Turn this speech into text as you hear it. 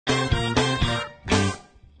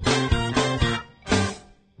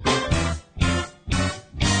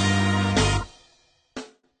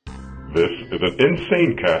This is an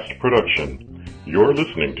Insane Cast production. You're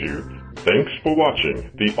listening to Thanks for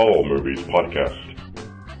Watching the All Movies Podcast.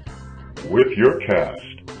 With your cast,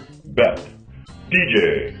 Beth,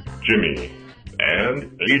 DJ, Jimmy,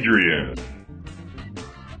 and Adrian.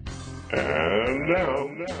 And now,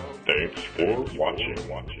 thanks for watching.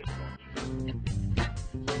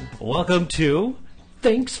 Welcome to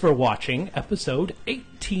Thanks for Watching, episode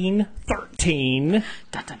 1813.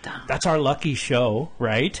 Dun, dun, dun. That's our lucky show,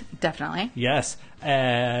 right? Definitely. Yes.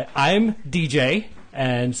 I'm DJ,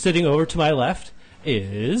 and sitting over to my left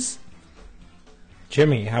is...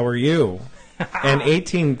 Jimmy, how are you? And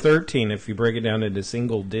 1813, if you break it down into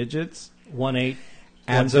single digits, 1813.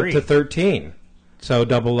 adds up to 13. So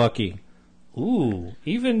double lucky. Ooh,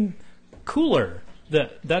 even cooler.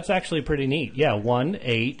 That's actually pretty neat. Yeah, 1,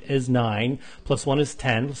 8 is 9, plus 1 is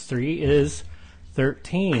 10, plus 3 is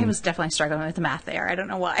 13. I was definitely struggling with the math there. I don't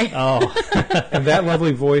know why. Oh. And that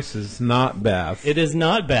lovely voice is not Beth. It is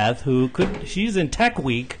not Beth, she's in Tech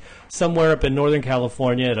Week somewhere up in Northern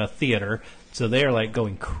California at a theater. So they are like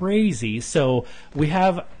going crazy. So we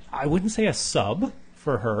have, I wouldn't say a sub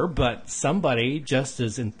for her, but somebody just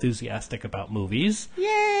as enthusiastic about movies.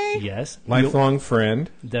 Yay! Yes. Lifelong friend.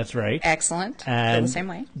 That's right. Excellent. And Feel the same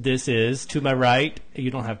way. This is to my right.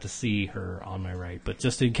 You don't have to see her on my right, but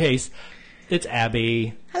just in case, it's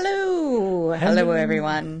Abby. Hello. Hello,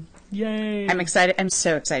 everyone. Yay. I'm excited. I'm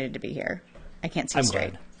so excited to be here. I can't see I'm straight.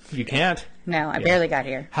 glad. You can't? No, I barely got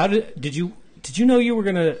here. How did you know you were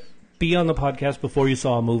going to be on the podcast before you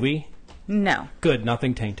saw a movie? No. Good.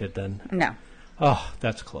 Nothing tainted then. No. Oh,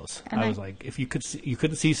 that's close. And I was like, if you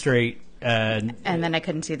couldn't see straight. And then I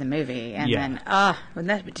couldn't see the movie. And Yeah. then,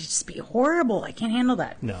 that would just be horrible. I can't handle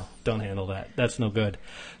that. No, don't handle that. That's no good.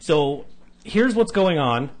 So here's what's going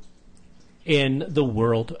on in the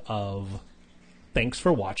world of Thanks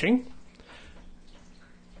for Watching.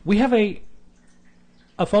 We have a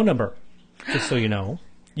phone number, just so you know.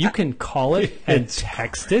 You can call it and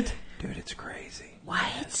text it. Dude, it's crazy.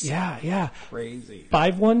 What? Yeah. Crazy.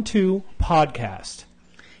 512-podcast.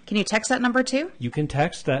 Can you text that number too? You can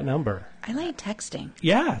text that number. I like texting.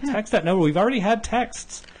 Yeah, text that number. We've already had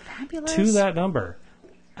texts Fabulous. to that number.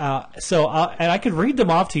 And I could read them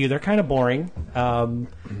off to you. They're kind of boring,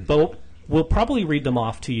 but we'll probably read them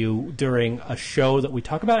off to you during a show that we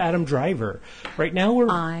talk about Adam Driver. Right now,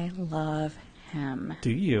 I love him.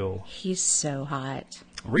 Do you? He's so hot.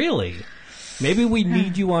 Really? Maybe we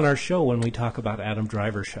need you on our show when we talk about Adam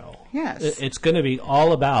Driver show. Yes. It's going to be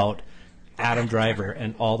all about Adam Driver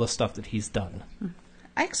and all the stuff that he's done.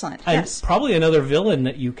 Excellent. And Yes. probably another villain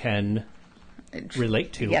that you can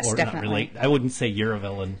relate to. Yes, or definitely. not relate. I wouldn't say you're a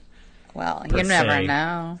villain. Well, per you never se.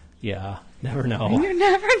 know. Yeah, never know. You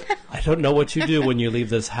never know. I don't know what you do when you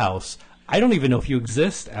leave this house. I don't even know if you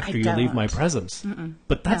exist after you leave my presence.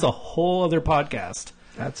 But that's a whole other podcast.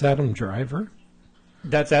 That's Adam Driver?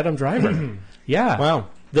 That's Adam Driver. Yeah. Wow.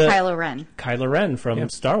 Kylo Ren. Kylo Ren from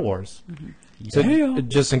Star Wars. So,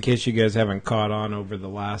 just in case you guys haven't caught on over the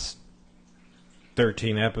last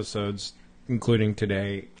 13 episodes, including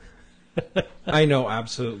today, I know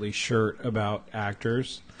absolutely shirt about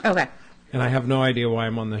actors. Okay. And I have no idea why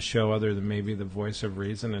I'm on this show other than maybe the voice of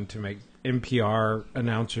reason and to make NPR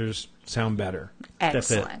announcers sound better.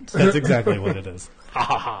 Excellent. That's it. That's exactly what it is.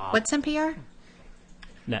 What's NPR?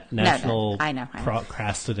 National I know.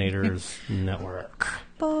 Procrastinators Network.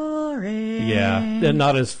 Boring. Yeah. And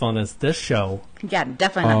not as fun as this show. Yeah,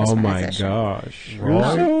 definitely not as Oh fun my as this show. gosh.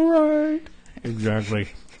 Right. So right. Exactly.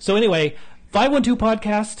 So anyway,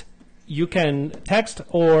 512-podcast. You can text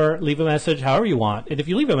or leave a message however you want. And if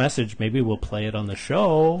you leave a message, maybe we'll play it on the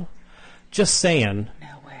show. Just saying. No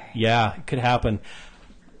way. Yeah, it could happen.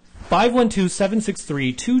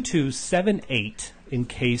 512-763-2278 in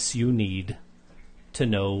case you need to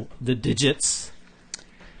know the digits.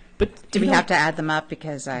 But Do we have to add them up?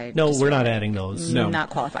 Because I No, just we're not adding those. No. not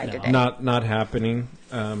qualified No. today. Not happening.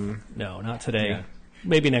 No, not today. Yeah.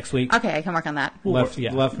 Maybe next week. Okay, I can work on that.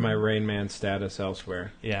 Left my Rain Man status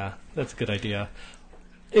elsewhere. Yeah, that's a good idea.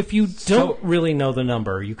 If you don't really know the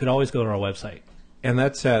number, you could always go to our website. And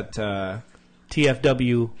that's at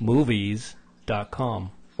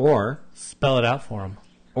tfwmovies.com. or Spell it out for them.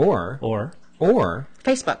 or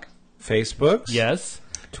Facebook. Facebooks, Yes.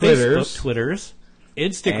 Twitters. Facebook, Twitters.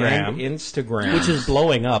 Instagram. and Instagram, which is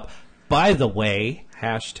blowing up. By the way,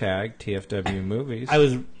 hashtag TFW movies.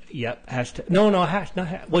 Yep, hashtag. No,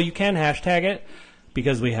 well, you can hashtag it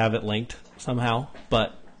because we have it linked somehow,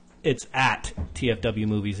 but it's at TFW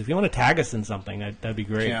movies. If you want to tag us in something, that'd be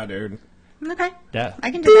great. Yeah, dude. Okay. Yeah.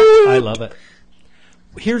 I can do that. I love it.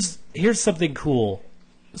 Here's something cool.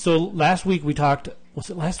 So last week we talked. Was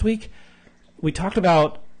it last week? We talked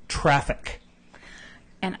about traffic.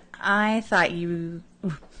 And I thought you,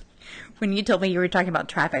 when you told me you were talking about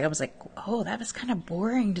traffic, I was like, oh, that was kind of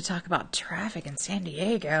boring to talk about traffic in San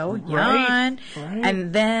Diego. Right, Yawn. right.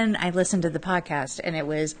 And then I listened to the podcast, and it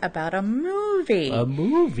was about a movie. A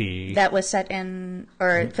movie. That was set in,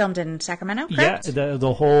 or filmed in Sacramento, correct? Yeah,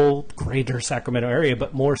 the whole greater Sacramento area,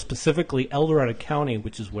 but more specifically El Dorado County,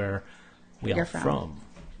 which is where we You're are from.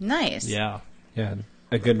 Nice. Yeah, Yeah,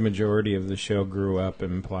 a good majority of the show grew up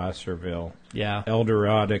in Placerville, yeah, El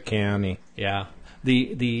Dorado County. yeah.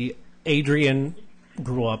 The Adrian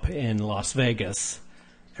grew up in Las Vegas.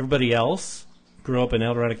 Everybody else grew up in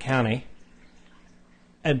El Dorado County.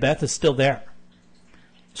 And Beth is still there.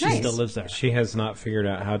 She Nice. still lives there. She has not figured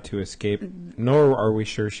out how to escape, nor are we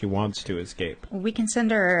sure she wants to escape. We can send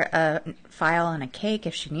her a file and a cake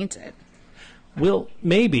if she needs it. Well,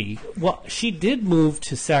 maybe. Well, she did move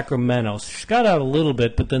to Sacramento. So she got out a little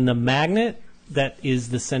bit, but then the magnet that is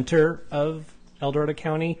the center of El Dorado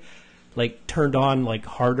County, like, turned on, like,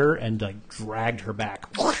 harder and, like, dragged her back,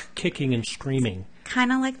 kicking and screaming.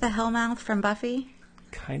 Kind of like the Hellmouth from Buffy.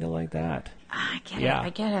 Kind of like that. I get Yeah. it. I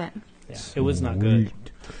get it. Yeah, it was not good.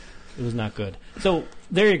 It was not good. So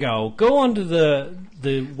there you go. Go onto the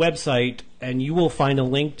website, and you will find a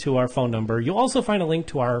link to our phone number. You'll also find a link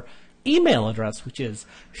to our email address, which is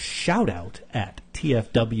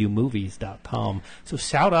shoutout@tfwmovies.com. So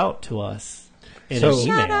shout out to us in So- an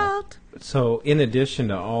email. Shout out. So, in addition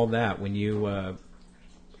to all that, when you,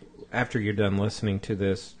 after you're done listening to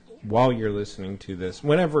this, while you're listening to this,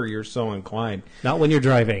 whenever you're so inclined, Not when you're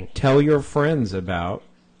driving. tell your friends about,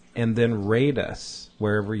 and then rate us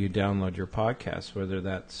wherever you download your podcast, whether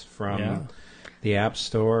that's from Yeah. the App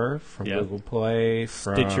Store, from Yep. Google Play,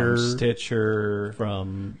 from Stitcher. Stitcher,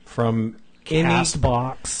 From from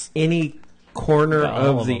Castbox. any corner Yeah, all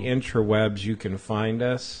of of the them. interwebs you can find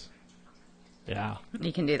us. Yeah.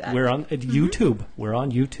 You can do that. We're on YouTube. We're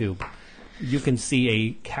on YouTube. You can see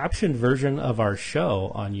a captioned version of our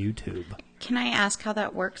show on YouTube. Can I ask how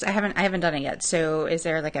that works? I haven't done it yet. So is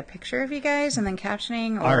there like a picture of you guys and then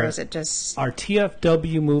captioning, or Our- is it just Our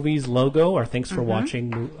TFW Movies logo, our Thanks for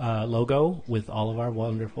Watching logo, with all of our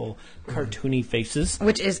wonderful cartoony faces.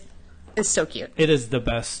 which is so cute. It is the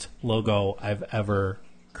best logo I've ever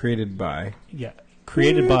Created by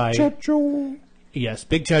created by. Yes,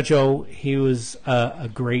 Big Chacho. He was a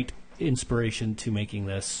great inspiration to making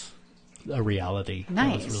this a reality. That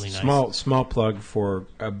Nice. was really nice. small plug for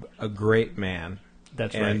a great man.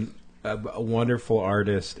 That's and a wonderful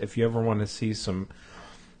artist. If you ever want to see some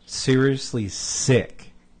seriously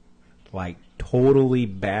sick, like totally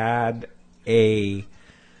bad, the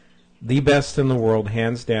best in the world,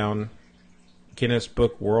 hands down, Guinness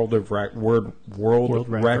Book World World Record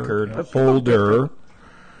Record. holder,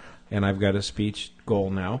 and I've got a speech goal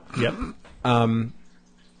now. Yep.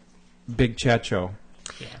 Big Chacho.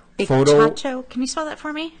 Big Photo- Chacho. Can you spell that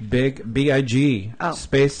for me? Big BIG Oh.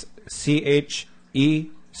 space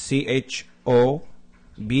CHECHO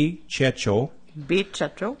B Checho. Big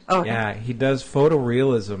Chacho. Oh, Yeah, he does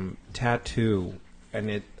photorealism tattoo,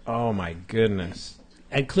 and oh my goodness.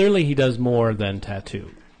 And clearly he does more than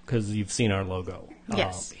tattoo, because you've seen our logo.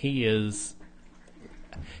 Yes. He is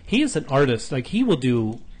an artist. Like, he will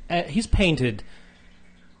do, he's painted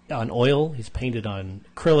on oil, he's painted on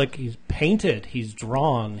acrylic, he's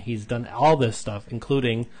drawn, he's done all this stuff,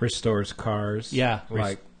 including, Restores cars. Yeah,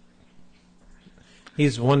 like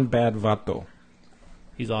he's one bad vato.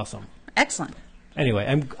 he's awesome. excellent. Anyway,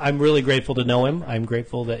 I'm really grateful to know him. I'm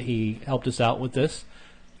grateful that he helped us out with this.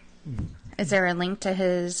 Is there a link to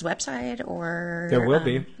his website or? There will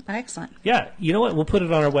be. Excellent. Yeah, you know what? We'll put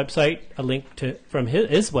it on our website. A link from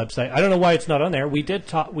his website. I don't know why it's not on there. We did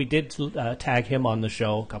tag him on the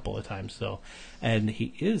show a couple of times, and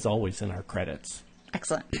he is always in our credits.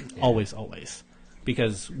 Excellent. Always,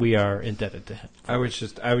 because we are indebted to him. I was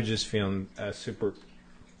just feeling super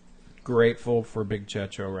grateful for Big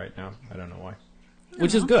Checho right now. I don't know why.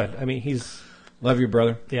 Which is good. I mean, he's Love you,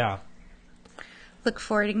 brother. yeah. Look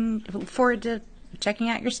forward to checking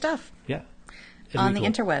out your stuff It'd on be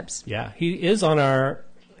the cool. interwebs. Yeah, he is on our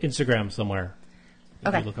Instagram somewhere. If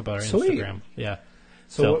Okay. you look up our Sweet. Instagram. Yeah.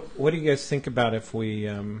 So, what do you guys think about if we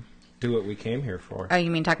do what we came here for? Oh,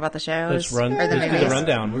 you mean talk about the shows? Let's run or the let's do movies? the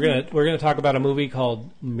rundown. We're gonna talk about a movie called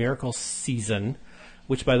Miracle Season,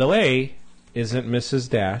 which, by the way, Isn't Mrs.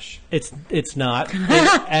 Dash? it's not.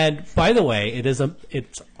 And by the way,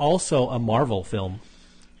 it's also a Marvel film.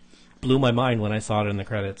 Blew my mind when I saw it in the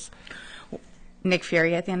credits. Nick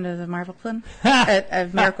Fury at the end of the Marvel film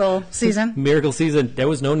of Miracle Season, Miracle Season. There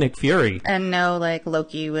was no Nick Fury. and no like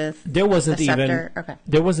Loki with There wasn't the even scepter. Okay.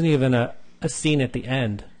 there wasn't even a scene at the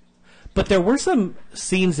end. But there were some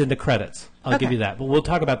scenes in the credits. I'll give you that. But we'll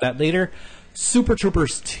talk about that later. Super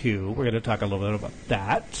Troopers 2. We're going to talk a little bit about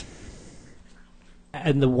that.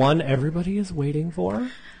 And the one everybody is waiting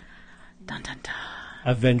for. Dun, dun, dun.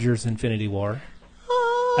 Avengers Infinity War.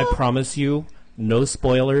 I promise you, no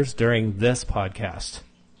spoilers during this podcast.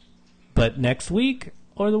 But next week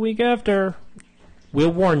or the week after,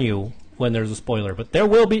 we'll warn you when there's a spoiler. But there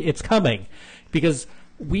will be. It's coming. Because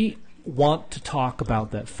we want to talk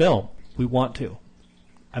about that film. We want to.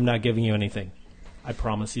 I'm not giving you anything. I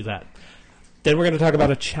promise you that. Then we're going to talk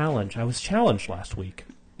about a challenge. I was challenged last week.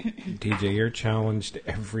 DJ, you're challenged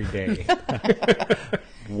every day.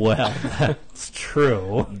 Well, that's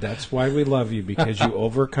true. That's why we love you, because you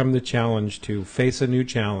overcome the challenge to face a new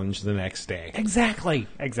challenge the next day. Exactly.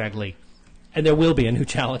 And there will be a new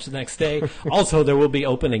challenge the next day. Also, there will be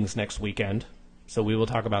openings next weekend. So we will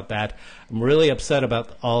talk about that. I'm really upset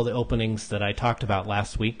about all the openings that I talked about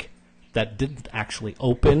last week that didn't actually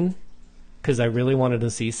open, because I really wanted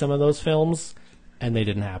to see some of those films, and they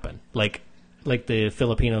didn't happen. Like the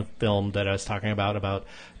Filipino film that I was talking about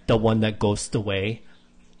the one that ghosts away,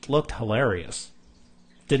 looked hilarious.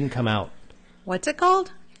 Didn't come out. What's it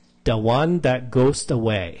called? The one that ghosts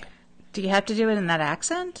away. Do you have to do it in that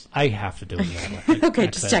accent? I have to do it in that way. Okay,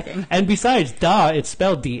 just checking. And besides, it's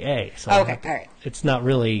spelled D-A. So Okay, all right. It's not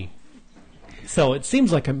really... So it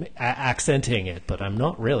seems like I'm accenting it, but I'm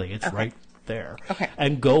not really. It's right there. Okay.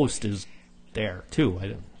 And ghost is there,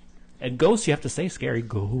 too. And ghost, you have to say scary.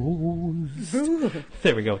 Ghost.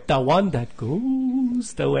 There we go. The one that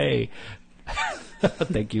goes away.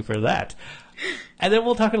 Thank you for that. And then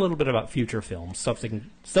we'll talk a little bit about future films.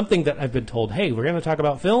 Something that I've been told, hey, we're going to talk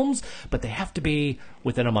about films, but they have to be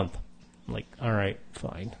within a month. I'm like, all right,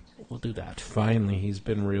 fine. We'll do that. Finally, he's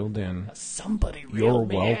been reeled in. Somebody You're reeled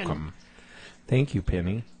me in. welcome. Thank you,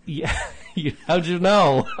 Penny. Yeah. How'd you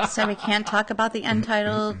know? So we can't talk about the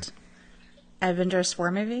untitled Avengers 4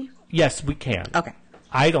 movie? Yes, we can. Okay.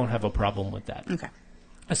 I don't have a problem with that. Okay.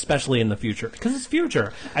 Especially in the future. Because it's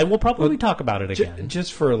future. And we'll probably talk about it again.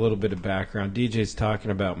 Just for a little bit of background, DJ's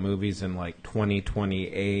talking about movies in like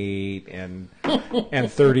 2028 and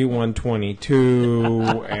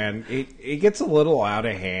 3122, and it gets a little out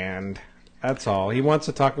of hand. That's all. He wants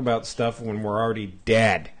to talk about stuff when we're already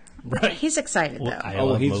dead. Right. He's excited, though. I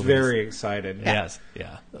love he's movies. very excited. Yes,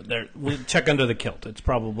 yeah. We check under the kilt. It's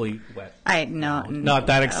probably wet. Not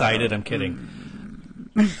that excited. I'm kidding.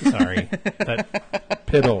 Sorry.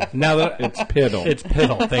 Piddle. Now that It's piddle. it's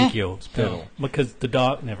piddle. Thank you. It's piddle. Because the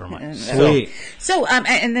dog. Never mind. Sweet. So,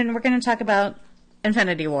 and then we're going to talk about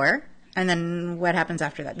Infinity War, and then what happens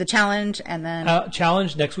after that. The challenge, and then...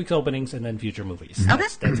 Challenge, next week's openings, and then future movies. Okay.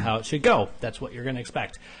 That's how it should go. That's what you're going to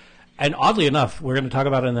expect. And oddly enough, we're going to talk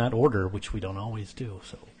about it in that order, which we don't always do,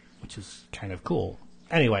 which is kind of cool.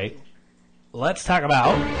 Anyway, let's talk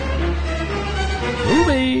about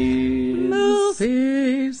movies.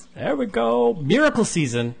 There we go. Miracle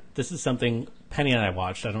Season. This is something Penny and I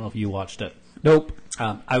watched. I don't know if you watched it. Nope.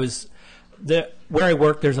 Where I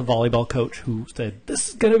work, there's a volleyball coach who said, this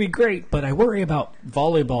is going to be great, but I worry about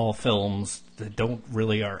volleyball films that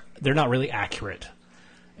they're not really accurate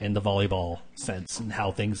in the volleyball sense and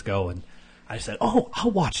how things go. And I said, I'll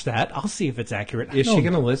watch that. I'll see if it's accurate. Is she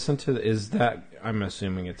going to listen to I'm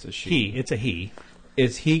assuming it's a she. It's a he.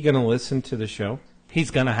 Is he going to listen to the show? He's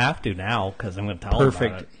going to have to now because I'm going to tell him about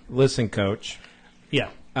Perfect. it. Listen, coach. Yeah.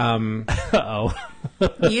 Uh-oh.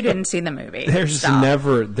 You didn't see the movie. There's Stop.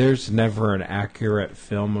 never an accurate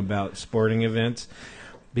film about sporting events,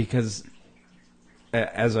 because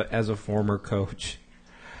as a former coach,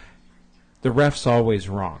 the ref's always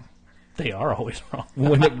wrong. They are always wrong.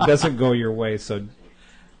 When it doesn't go your way, so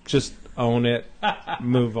just own it,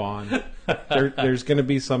 move on. There's going to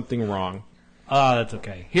be something wrong. That's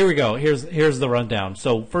okay. Here we go. Here's the rundown.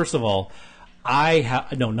 So first of all, I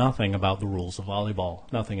know nothing about the rules of volleyball,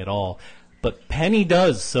 nothing at all. But Penny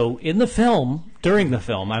does. So in the film, during the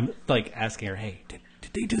film, I'm like asking her, "Hey, did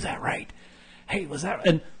they do that right? Hey, was that?"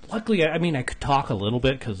 And luckily, I could talk a little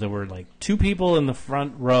bit because there were like two people in the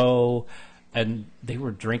front row, and they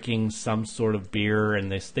were drinking some sort of beer,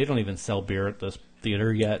 and they don't even sell beer at this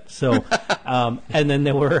theater yet. So, and then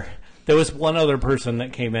there was one other person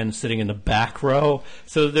that came in sitting in the back row.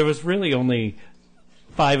 So there was really only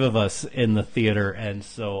 5 of us in the theater, and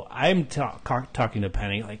so I'm talking to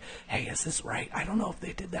Penny like, "Hey, is this right? I don't know if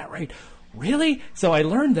they did that right." Really? So I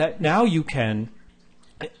learned that now you can,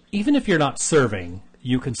 even if you're not serving,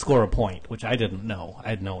 you can score a point, which I didn't know. I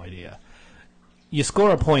had no idea. You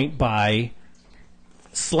score a point by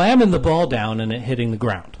slamming the ball down and it hitting the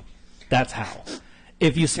ground. That's how.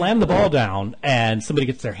 If you slam the ball down and somebody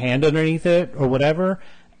gets their hand underneath it or whatever,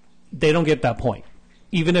 they don't get that point.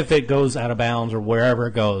 Even if it goes out of bounds or wherever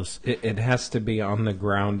it goes. It has to be on the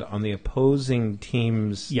ground, on the opposing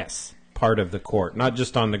team's Yes. part of the court, not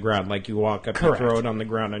just on the ground. Like you walk up Correct. and throw it on the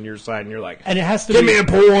ground on your side, and you're like, And it has to give be me a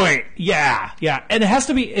point. Yeah, yeah. And it has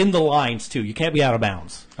to be in the lines, too. You can't be out of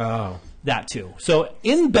bounds. Oh. That, too. So,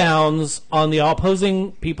 in bounds on the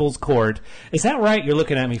opposing people's court. Is that right? You're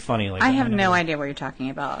looking at me funny. Like I have no idea what you're talking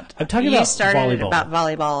about. I'm talking you about started volleyball. about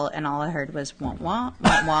volleyball, and all I heard was wah wah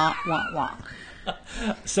wah wah wah wah.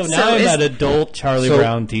 So now So I'm is- an adult Charlie So-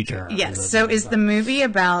 Brown teacher. Yes. So is the movie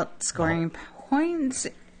about scoring points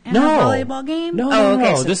in No. a volleyball game? No, Oh, okay.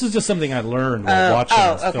 no. So This is just something I learned while watching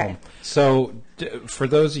this okay. film. So, for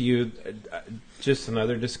those of you, just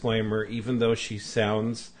another disclaimer, even though she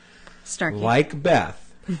sounds Snarky. like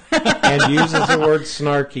Beth and uses the word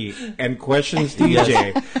snarky and questions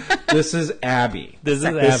DJ, this is Abby. This is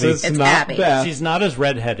Sorry. Abby. This is It's not Abby. Beth, She's not as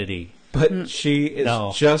redheadedy. but she is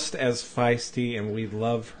No. just as feisty, and we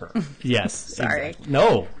love her. Yes. Sorry. exactly.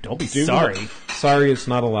 No, don't be sorry. Sorry, it's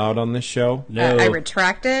not allowed on this show. No. I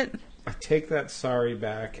retract it. I take that sorry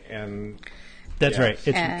back, and That's Yes. right.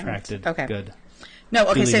 It's And- retracted. okay. Good. No,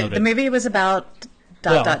 okay. Duly So noted. the movie was about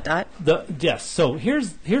Well, dot. Yes. So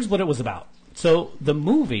here's what it was about. So the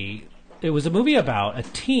movie, it was a movie about a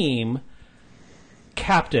team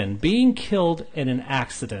captain being killed in an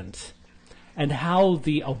accident, and how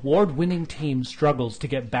the award-winning team struggles to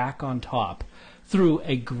get back on top through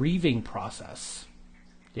a grieving process.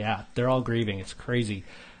 Yeah, they're all grieving. It's crazy.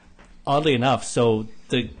 Oddly enough, so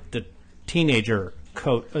the teenager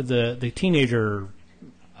the teenager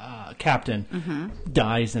captain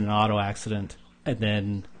dies in an auto accident, and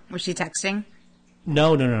then Was she texting?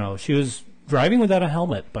 no. She was driving without a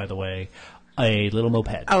helmet, by the way, a little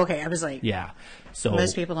moped. Oh, okay. I was like, Yeah. So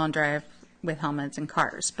most people don't drive with helmets in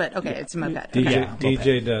cars, but okay, it's a moped. DJ, Okay. Yeah,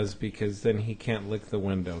 DJ does, because then he can't lick the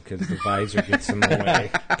window because the visor gets in the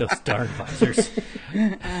way. those darn visors.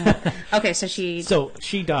 Okay, so she. So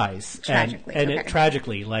she dies Tragically, and okay. it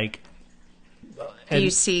tragically like. do you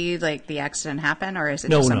see like the accident happen, or is it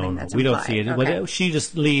No, just no, something no. that's We don't implied? see it. Okay. She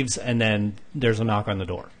just leaves, and then there's a knock on the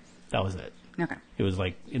door. That was it. Okay. It was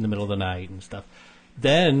like in the middle of the night and stuff.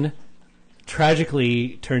 Then,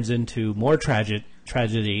 tragically, turns into more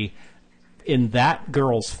tragedy in that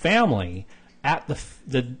girl's family. At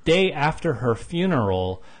the day after her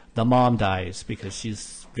funeral, the mom dies because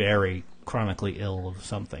she's very chronically ill of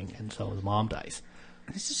something, and so the mom dies.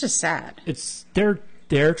 This is just sad. It's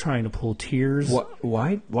they're trying to pull tears.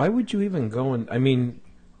 Why would you even go and? I mean,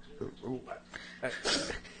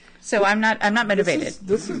 So I'm not motivated.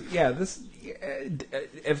 This is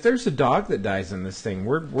if there's a dog that dies in this thing,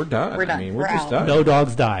 we're done. We're done. I mean, we're We're just out. done. No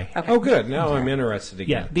dogs die. Okay. Oh, good. Now I'm interested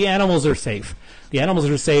Yeah, again. the animals are safe. The animals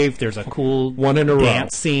are safe. There's a cool One in a row.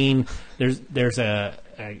 dance scene. There's a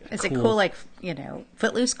Is it cool, like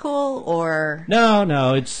Footloose cool, or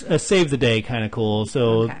No, it's a save the day kind of cool.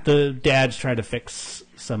 So Okay. the dad's trying to fix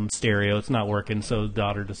some stereo. It's not working, so the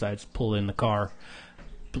daughter decides to pull in the car,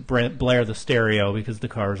 blare the stereo because the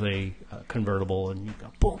car's a convertible, and you go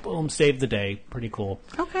boom, boom, save the day. Pretty cool.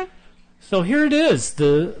 okay? So here it is.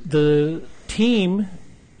 The team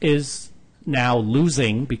is now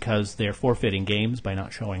losing because they're forfeiting games by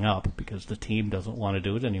not showing up because the team doesn't want to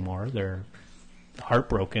do it anymore. They're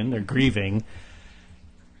heartbroken. They're grieving.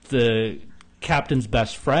 The captain's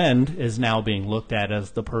best friend is now being looked at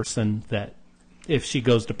as the person that, if she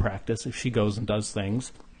goes to practice, if she goes and does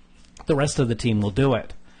things, the rest of the team will do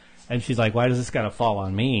it. And she's like, why does this got to fall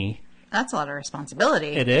on me? That's a lot of responsibility.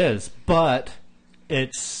 It is, but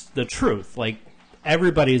it's the truth. Like,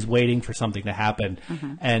 everybody's waiting for something to happen,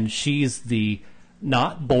 and she's the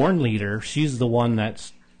not born leader. She's the one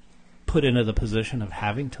that's put into the position of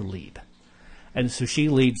having to lead. And so she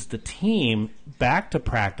leads the team back to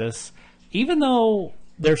practice, even though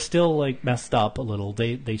they're still like messed up a little.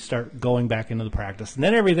 They start going back into the practice, and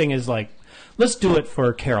then everything is like, let's do it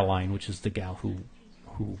for Caroline, which is the gal who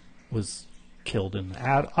was killed in the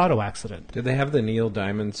auto accident. Did they have the Neil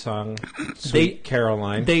Diamond song, Sweet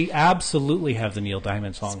Caroline? They absolutely have the Neil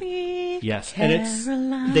Diamond song. Sweet Yes, and it's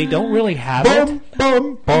Caroline. they don't really have Boom, it.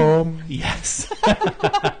 boom, boom. Yes,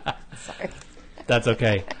 Sorry. that's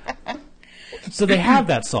okay. So they have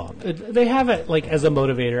that song. They have it like as a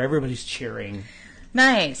motivator. Everybody's cheering.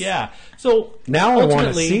 Nice. Yeah. So Now I want to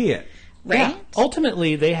ultimately- see it. Right? Yeah.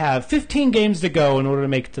 Ultimately, they have 15 games to go in order to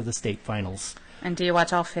make it to the state finals. And do you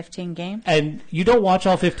watch all 15 games? And you don't watch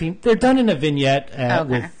all 15. They're done in a vignette Okay.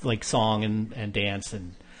 with like song and dance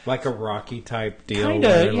and Like a Rocky type deal. kind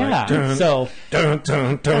where of, they're yeah. like, dun, So dun,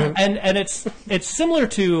 dun, dun. and it's similar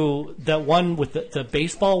to the one with the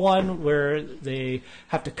baseball one where they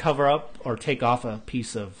have to cover up or take off a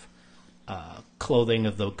piece of clothing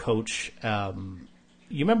of the coach.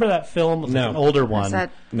 You remember that film? It was No. like an older one. Is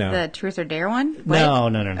that No. the Truth or Dare one? No.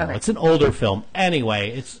 Okay. It's an older film.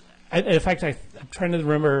 Anyway, in fact, I'm trying to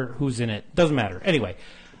remember who's in it. Doesn't matter. Anyway,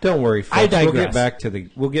 Don't worry, folks. I digress.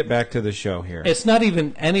 We'll get back to the show here. it's not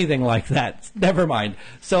even anything like that. Never mind.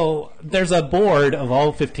 So there's a board of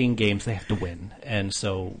all 15 games they have to win, and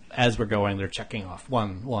so as we're going, they're checking off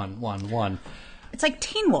one. It's like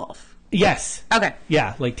Teen Wolf. Yes. Okay.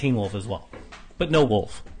 Yeah, like Teen Wolf as well, but no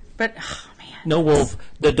wolf. But, oh, man. No wolf.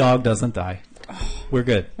 The dog doesn't die. We're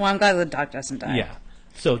good. Well, I'm glad the dog doesn't die. Yeah.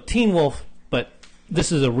 So Teen Wolf, but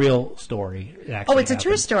this is a real story. It actually Oh, it's a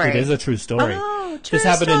true happened. story. It is a true story. Oh, true This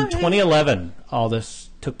happened in story. 2011. All this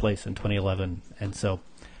took place in 2011, and so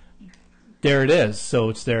there it is. So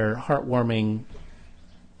it's their heartwarming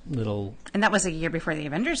little. And that was a year before the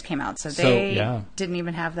Avengers came out, so they yeah. didn't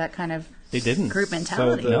even have that kind of They didn't. group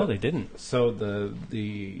mentality. No, they didn't. So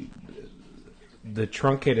the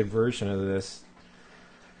truncated version of this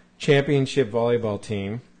championship volleyball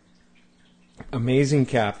team, amazing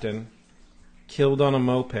captain, killed on a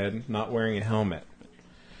moped, not wearing a helmet.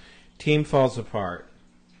 Team falls apart.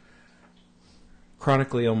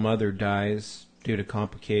 Chronically ill mother dies due to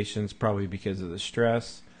complications, probably because of the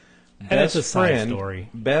stress. And it's a side story.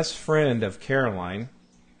 Best friend of Caroline,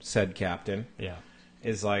 said captain, Yeah.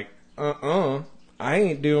 is like, I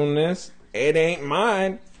ain't doing this. It ain't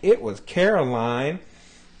mine. It was Caroline.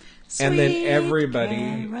 And then Sweet everybody,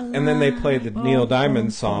 Caroline. and then they play the Neil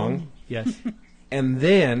Diamond song, Yes. and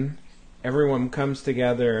then everyone comes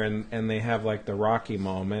together and they have like the Rocky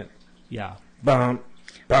moment. Yeah. Bum,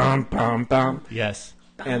 bum, bum, bum. Yes.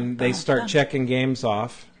 And they start checking games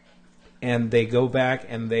off, and they go back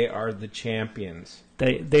and they are the champions.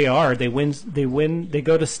 They are. They win. They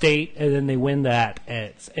go to state and then they win that.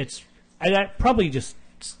 It's. That probably just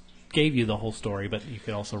gave you the whole story, but you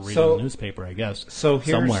could also read it in the newspaper, I guess. So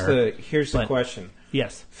here's the But- question.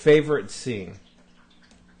 Yes. Favorite scene?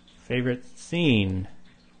 Favorite scene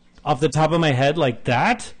off the top of my head, like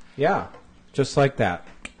that. Yeah, just like that.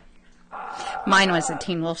 Mine was the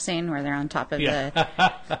Teen Wolf scene where they're on top of Yeah.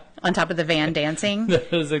 the van dancing.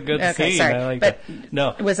 That was a good Okay, scene. sorry, I like but that.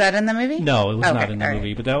 No, was that in the movie? no, it was Okay, not in the all right.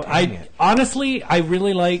 movie. But that, honestly, I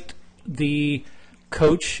really liked the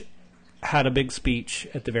coach had a big speech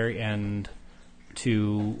at the very end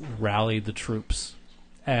to rally the troops,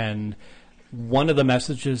 and one of the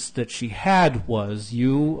messages that she had was,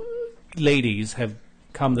 "You ladies have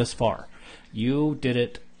come this far. You did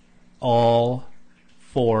it all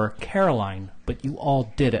for Caroline, but you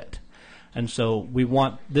all did it. And so we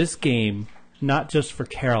want this game not just for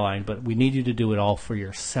Caroline, but we need you to do it all for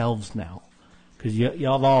yourselves now. Because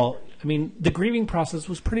y'all all, I mean, the grieving process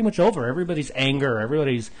was pretty much over. Everybody's anger,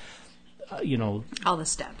 everybody's, All the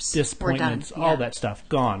steps. disappointments, We're done. all Yeah. that stuff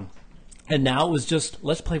gone. And now it was just,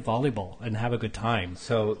 let's play volleyball and have a good time.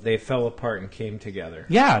 So they fell apart and came together.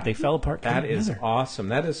 Yeah, they fell apart. That is together. awesome.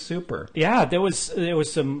 That is super. Yeah, there was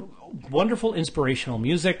some wonderful inspirational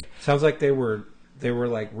music. Sounds like they were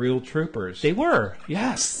like real troopers. They were,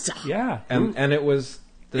 yes, yeah. and it was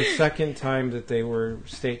the second time that they were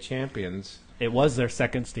state champions. It was their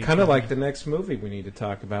second state. Kind of like the next movie we need to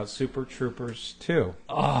talk about, Super Troopers 2.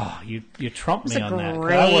 Oh, you trumped me It's a on that. 'cause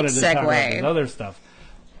great I wanted to talk about segue. this other stuff.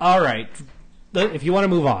 All right, if you want to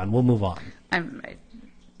move on, we'll move on. I'm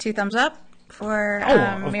 2 thumbs up for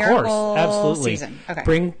Of Miracle course, absolutely. Season. Okay.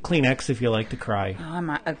 Bring Kleenex if you like to cry. Oh, I'm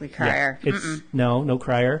an ugly crier. It's no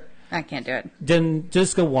crier. I can't do it. Then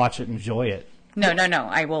just go watch it, and enjoy it. No.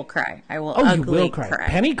 I will cry. I will Oh, ugly you will cry.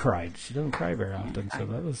 Penny cried. She doesn't cry very often,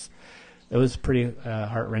 so it was pretty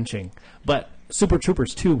heart wrenching. But Super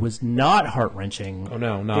Troopers 2 was not heart wrenching. Oh,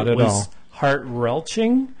 no, not it at was all. Heart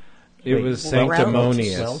relching. It was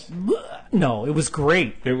sanctimonious. No, it was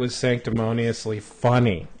great. It was sanctimoniously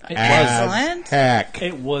funny. It Excellent. Heck.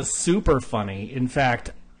 It was super funny. In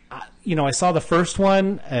fact, I saw the first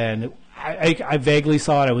one, and I vaguely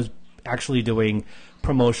saw it. I was actually doing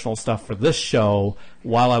promotional stuff for this show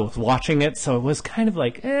while I was watching it, so it was kind of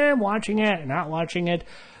like, watching it, not watching it.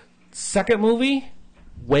 Second movie,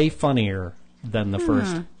 way funnier than the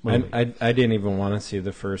first movie. I didn't even want to see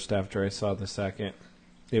the first after I saw the second.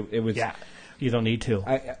 It was Yeah, you don't need to.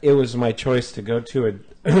 it was my choice to go to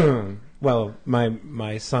it. Well,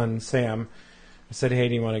 my son Sam said, "Hey,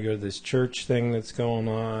 do you want to go to this church thing that's going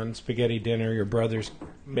on? Spaghetti dinner. Your brother's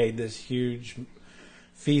made this huge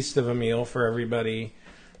feast of a meal for everybody,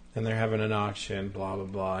 and they're having an auction. Blah blah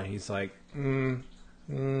blah." And he's like,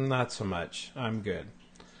 "Not so much. I'm good."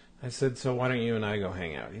 I said, "So why don't you and I go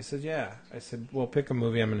hang out?" He said, "Yeah." I said, "Well, pick a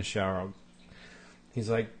movie. I'm in the shower." He's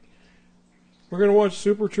like, we're going to watch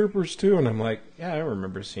Super Troopers 2. And I'm like, yeah, I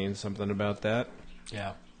remember seeing something about that.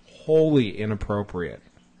 Yeah. Wholly inappropriate,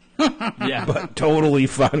 Yeah. but totally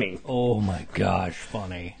funny. Oh my gosh,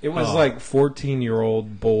 funny. It was Oh, like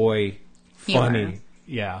 14-year-old boy funny Humor.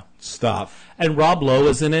 yeah. stuff. And Rob Lowe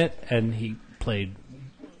was in it, and he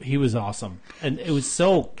was awesome. And it was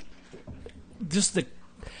so, just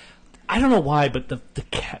I don't know why, but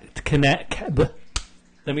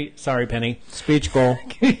sorry, Penny. Speech goal.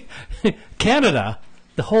 Canada,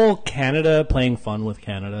 the whole Canada playing fun with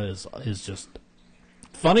Canada is just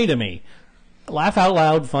funny to me. Laugh out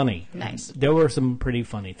loud funny. Nice. There were some pretty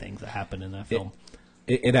funny things that happened in that film.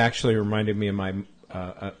 It actually reminded me of my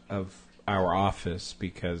of our office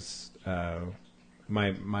because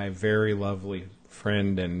my very lovely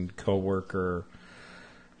friend and coworker,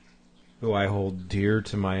 who I hold dear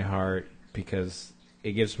to my heart because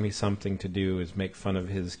it gives me something to do, is make fun of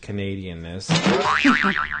his Canadianness.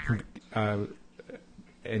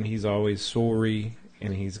 And he's always sorry,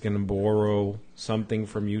 and he's going to borrow something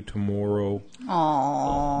from you tomorrow.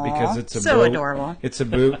 Aww. Because it's so adorable. It's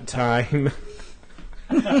about time.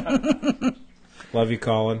 Love you,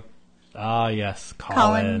 Colin. Ah, yes,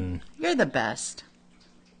 Colin, you're the best.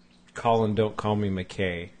 Colin, don't call me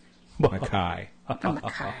McKay. Mackay. Oh,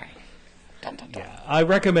 my Dun, dun, dun. I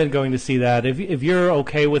recommend going to see that if you're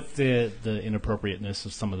okay with the inappropriateness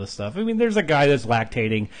of some of the stuff. I mean, there's a guy that's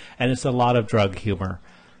lactating, and it's a lot of drug humor.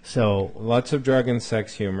 So Lots of drug and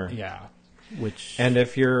sex humor. yeah, which And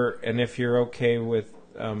if you're okay with,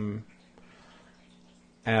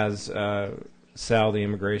 as Sal, the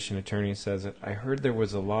immigration attorney, says it, I heard there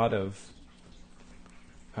was a lot of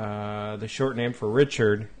the short name for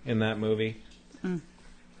Richard in that movie.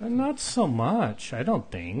 not so much. I don't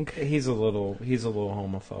think. He's a little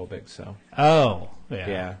homophobic, so Oh, yeah.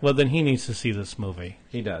 Yeah. Well, then he needs to see this movie.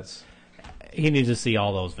 he does. He needs to see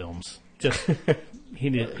all those films. Just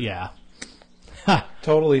yeah.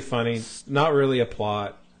 Totally funny. Not really a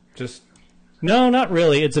plot. Just No, not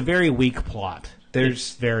really. It's a very weak plot. There's-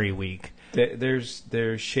 It's very weak. there's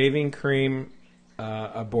shaving cream,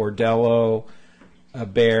 a bordello, a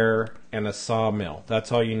bear, and a sawmill.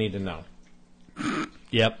 That's all you need to know.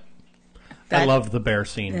 Yep. I That- love the bear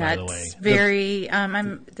scene, by the way. That's very.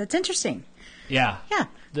 That's interesting. Yeah. Yeah.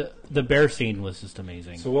 The bear scene was just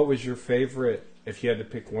amazing. So, what was your favorite? If you had to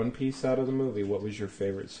pick one piece out of the movie, what was your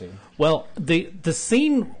favorite scene? Well, the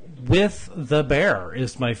scene with the bear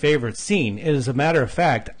is my favorite scene. As a matter of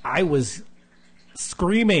fact, I was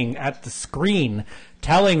screaming at the screen,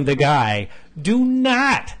 telling the guy, "Do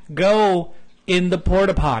not go in the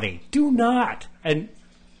porta potty. Do not." And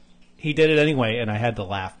he did it anyway, and I had to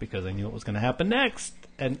laugh because I knew it was going to happen next.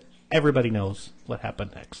 And everybody knows what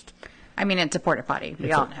happened next. I mean, it's a porta potty.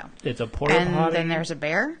 We all know. It's a porta And potty then there's a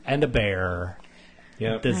bear. and a bear.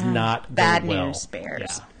 Yep. Does not go Bad well. news bears.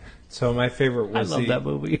 Yeah. So my favorite I was love that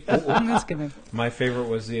movie. That's good movie. my favorite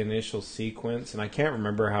was the initial sequence, and I can't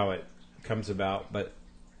remember how it comes about, but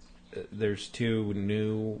there's two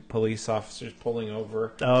new police officers pulling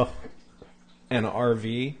over Oh, an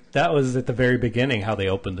RV, that was at the very beginning how they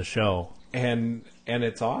opened the show. and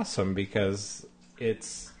it's awesome because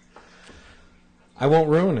it's. I won't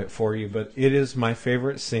ruin it for you, but it is my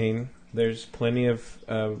favorite scene. There's plenty of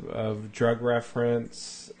drug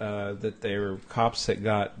reference that they were cops that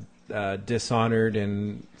got dishonored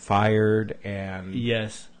and fired, and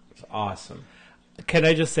Yes. it's awesome. Can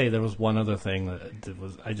I just say there was one other thing that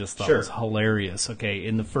was I just thought Sure. was hilarious. Okay,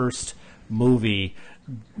 in the first movie,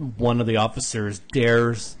 one of the officers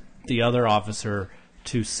dares the other officer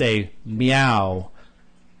to say meow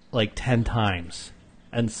like 10 times.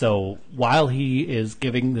 And so while he is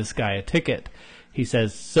giving this guy a ticket, he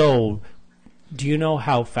says, "So, do you know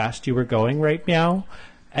how fast you were going right now?"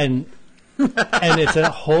 And it's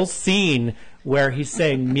a whole scene where he's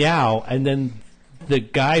saying meow, and then the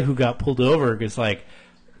guy who got pulled over is like,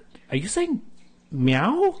 "Are you saying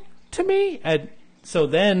meow to me?" And so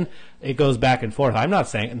then it goes back and forth. I'm not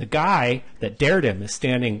saying, and the guy that dared him is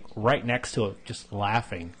standing right next to it, just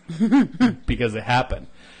laughing because it happened.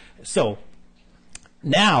 So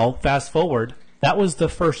now, fast forward, that was the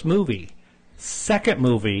first movie. Second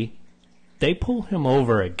movie, they pull him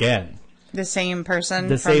over again. The same person.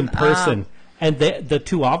 The from- same person. And the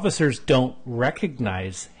two officers don't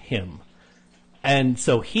recognize him. And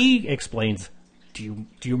so he explains, do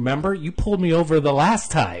you remember? You pulled me over the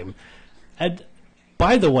last time. And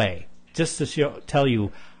by the way, just to tell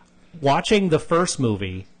you, watching the first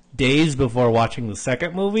movie, days before watching the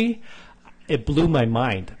second movie, it blew my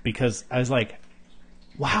mind because I was like,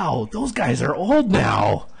 wow, those guys are old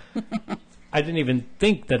now. I didn't even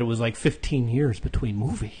think that it was like 15 years between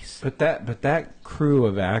movies. But that crew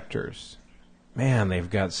of actors man, they've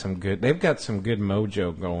got some good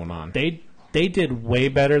mojo going on. They did way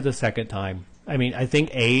better the second time. I mean, I think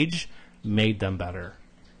age made them better.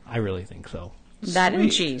 I really think so. That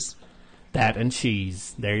and cheese. That and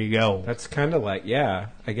cheese. There you go. That's kind of like, yeah,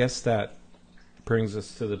 I guess that brings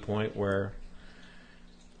us to the point where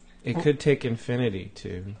it could take infinity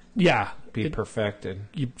to be perfected.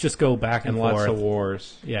 You just go back and forth. Lots of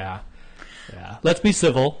wars. Yeah. Let's be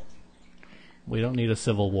civil. We don't need a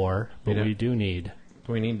civil war, but we do need...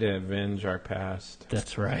 We need to avenge our past.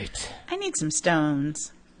 That's right. I need some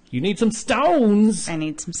stones. You need some stones! I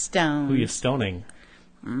need some stones. Who are you stoning?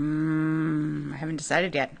 I haven't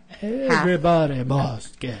decided yet. Everybody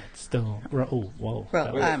must get stoned. Oh, whoa.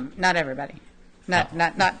 Well, not everybody. Not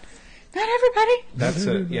everybody. That's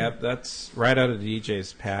that's right out of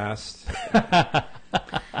DJ's past.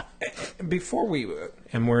 Before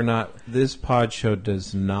this pod show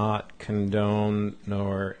does not condone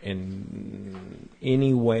nor in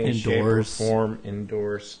any way, shape, or form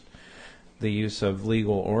endorse the use of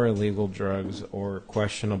legal or illegal drugs or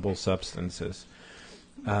questionable substances.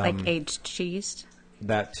 Like aged cheese?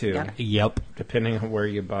 That too. Yeah. Yep. Depending on where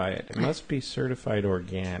you buy it. It must be certified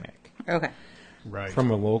organic. Okay. Right.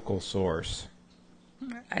 From a local source.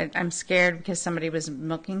 I'm scared because somebody was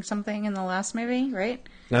milking something in the last movie, right?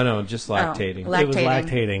 No, just lactating. It was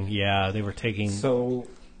lactating. Yeah, they were taking female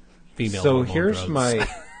hormone here's drugs. my...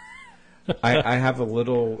 I have a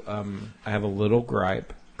little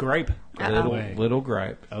gripe. Gripe. Little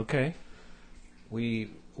gripe. Okay. We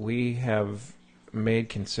have made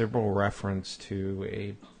considerable reference to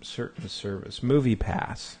a certain service, Movie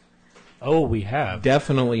Pass. Oh, we have.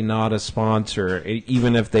 Definitely not a sponsor,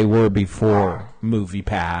 even if they were before Movie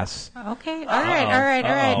Pass. Okay. All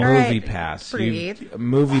right. Movie Pass. Breathe.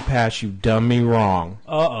 Movie Pass, you've done me wrong.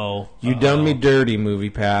 You done me dirty,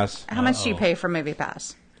 Movie Pass. How much do you pay for Movie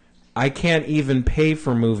Pass? I can't even pay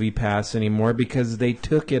for Movie Pass anymore because they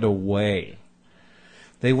took it away.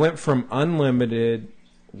 They went from unlimited,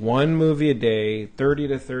 one movie a day, 30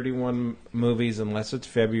 to 31 movies, unless it's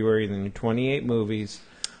February, then 28 movies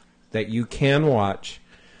that you can watch,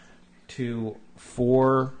 to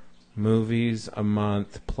 4 movies a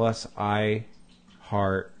month plus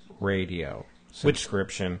iHeartRadio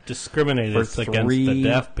subscription. Which discriminates against the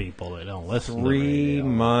deaf people that don't listen to radio.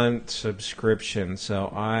 3-month subscription. So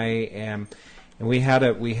and we had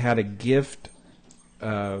a gift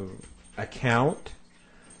account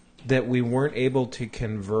that we weren't able to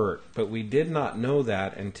convert, but we did not know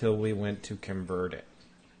that until we went to convert it.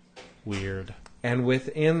 Weird. And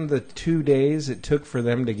within the 2 days it took for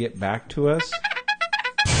them to get back to us,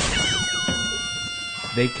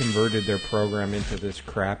 they converted their program into this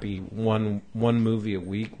crappy one movie a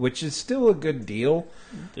week, which is still a good deal.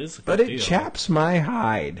 It is a good but deal. It chaps my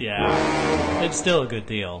hide. Yeah, it's still a good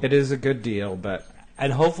deal. It is a good deal, but...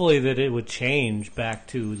 And hopefully that it would change back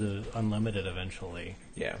to the unlimited eventually.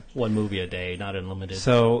 Yeah. 1 movie a day, not unlimited.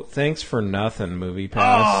 So, thanks for nothing, Movie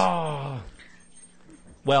Pass. Oh!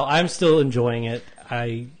 Well, I'm still enjoying it.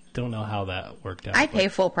 I don't know how that worked out. I pay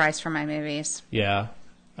full price for my movies. Yeah.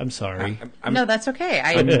 I'm sorry. No, that's okay.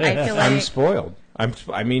 I feel like... I'm spoiled.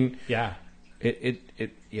 Yeah.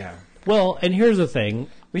 Yeah. Well, and here's the thing.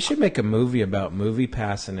 We should make a movie about Movie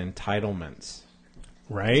Pass and entitlements.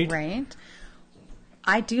 Right? Right.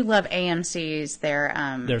 I do love AMC's, their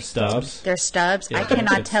stubs. Their stubs. Yeah, I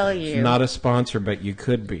cannot it's tell you. Not a sponsor, but you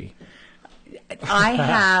could be. I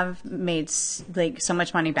have made so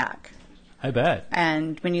much money back. I bet.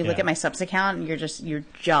 And when you look at my subs account, your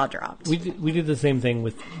jaw drops. We did the same thing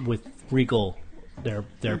with Regal, their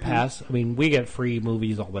pass. I mean, we get free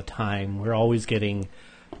movies all the time. We're always getting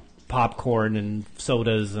popcorn and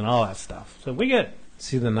sodas and all that stuff. So we get...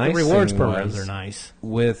 See, the nice the rewards thing programs was, are nice.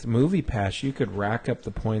 With Movie Pass, you could rack up the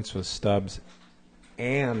points with Stubbs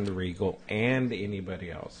and Regal and anybody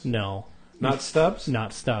else. No. Not Stubbs?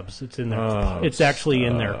 Not Stubbs. It's in their. It's actually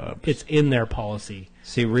in their. It's in their policy.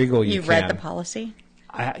 See, Regal, you read the policy?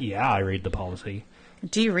 I read the policy.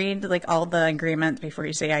 Do you read all the agreements before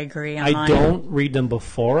you say I agree online? I don't read them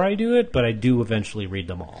before I do it, but I do eventually read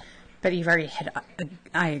them all. But you've already hit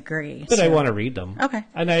I agree. But I want to read them. Okay.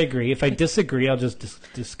 And I agree. If I disagree, I'll just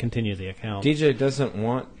discontinue the account. DJ doesn't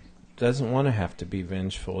want to have to be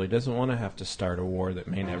vengeful. He doesn't want to have to start a war that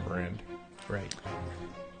may never end. Right.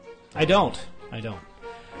 I don't.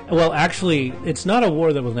 Well, actually, it's not a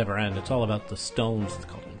war that will never end. It's all about the stones. It's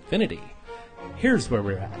called Infinity. Here's where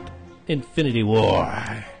we're at. Infinity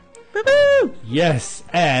War. Woo-hoo! Yes,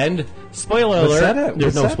 and spoiler alert.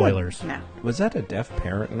 There's no spoilers. No. Was that a deaf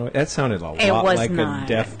parrot noise? That sounded a lot was like not. a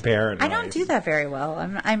deaf parrot noise. I don't do that very well.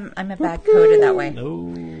 I'm a bad coder that way.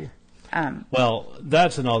 No. Well,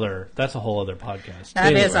 that's a whole other podcast.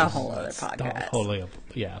 That is a Anyways, whole other podcast. Totally,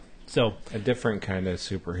 yeah. So, A different kind of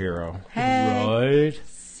superhero. Hey, right,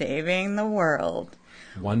 saving the world.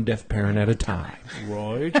 One deaf parent at a time.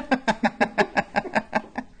 right.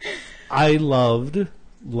 I loved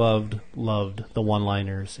the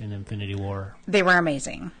one-liners in Infinity War. They were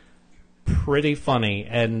amazing. Pretty funny,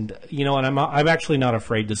 and you know what? I'm actually not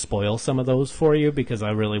afraid to spoil some of those for you because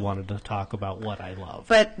I really wanted to talk about what I love.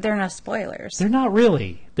 But they're no spoilers. They're not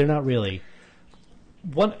really.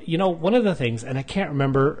 One of the things, and I can't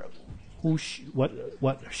remember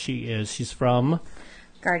what she is. She's from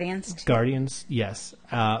Guardians. Guardians. Yes,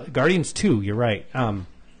 Guardians 2. You're right.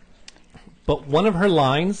 But one of her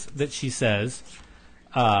lines that she says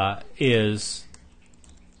is,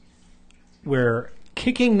 "We're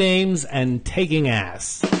kicking names and taking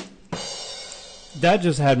ass." That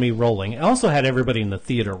just had me rolling. It also had everybody in the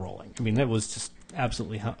theater rolling. I mean, it was just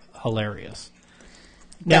absolutely hilarious.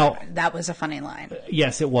 Now, That was a funny line.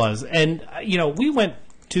 yes, it was. And,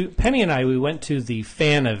 Penny and we went to the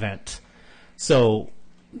fan event. So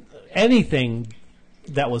anything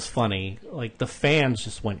that was funny, like the fans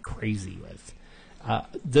just went crazy with.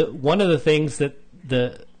 One of the things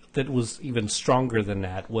that was even stronger than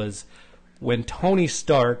that was when Tony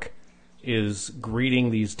Stark is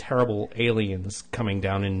greeting these terrible aliens coming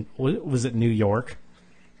down in, was it New York?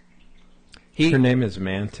 Her name is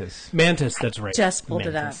Mantis. Mantis, that's right. Just pulled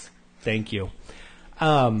it up. Thank you.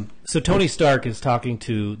 So Tony Stark is talking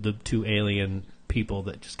to the two alien people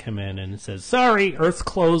that just come in and says, "Sorry, Earth's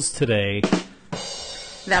closed today."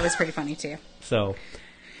 That was pretty funny, too. So,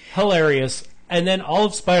 hilarious. And then all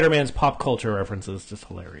of Spider-Man's pop culture references, just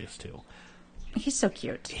hilarious, too. He's so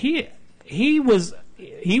cute. He was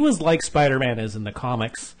like Spider-Man is in the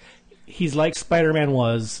comics. He's like Spider-Man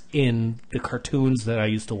was in the cartoons that I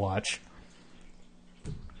used to watch.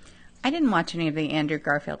 I didn't watch any of the Andrew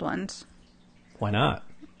Garfield ones. Why not?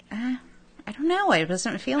 I don't know. I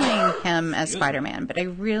wasn't feeling him as Spider-Man, but I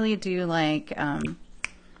really do like,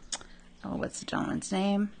 what's the gentleman's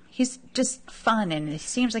name? He's just fun, and it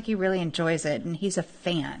seems like he really enjoys it, and he's a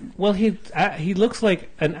fan. Well, he looks like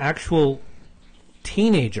an actual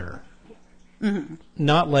teenager,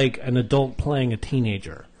 not like an adult playing a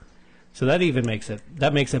teenager. So that even makes it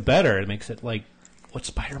better. It makes it like what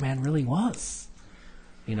Spider-Man really was.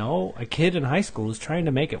 You know, a kid in high school is trying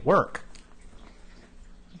to make it work.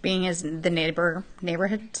 Being the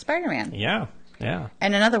neighborhood Spider-Man. Yeah.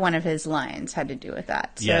 And another one of his lines had to do with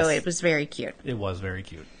that. So Yes. it was very cute. It was very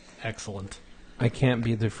cute. Excellent. I can't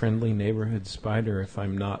be the friendly neighborhood spider if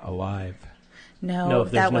I'm not alive. No,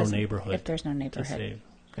 if there's that no was neighborhood. If there's no To neighborhood. save.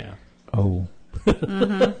 Yeah. Oh.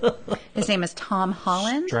 His name is Tom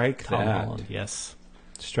Holland. Strike Tom that. Holland, yes.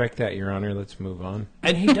 Strike that, Your Honor. Let's move on.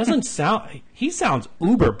 And he doesn't sound... He sounds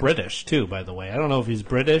uber British, too, by the way. I don't know if he's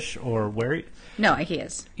British or where he... No, he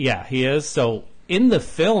is. Yeah, he is. So in the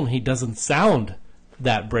film, he doesn't sound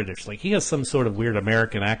that British. Like, he has some sort of weird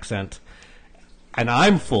American accent. And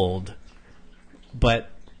I'm fooled. But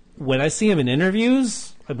when I see him in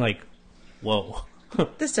interviews, I'm like, whoa.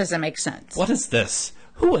 This doesn't make sense. What is this?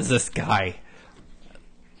 Who is this guy?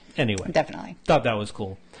 Anyway. Definitely. Thought that was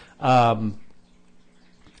cool.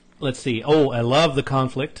 Let's see. Oh, I love the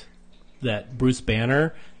conflict that Bruce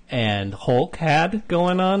Banner and Hulk had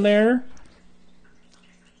going on there.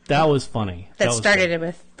 That was funny. That was started good. it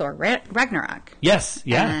with Thor Ragnarok. Yes,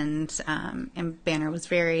 yeah. And Banner was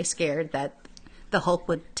very scared that the Hulk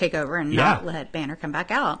would take over and Yeah. not let Banner come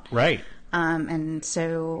back out. Right. And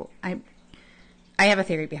so I have a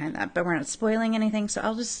theory behind that, but we're not spoiling anything, so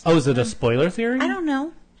I'll just... Oh, is it a spoiler theory? I don't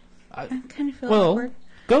know. I kind of feel Well, awkward.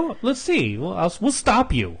 go. Let's see. We'll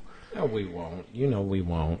stop you. No, we won't. You know we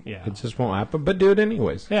won't. Yeah. It just won't happen, but do it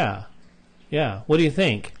anyways. Yeah. Yeah. What do you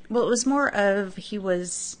think? Well, it was more of he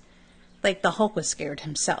was... Like, the Hulk was scared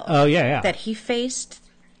himself. Oh, yeah. That he faced...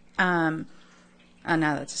 oh, no,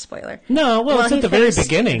 that's a spoiler. No, well, it's he at the very faced-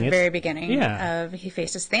 beginning. At the It's- very beginning Yeah. of he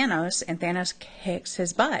faces Thanos, and Thanos kicks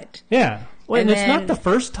his butt. Yeah. Well, and And it's not then- the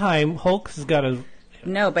first time Hulk has got a...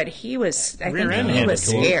 No, but he was... I Rear think end he handed was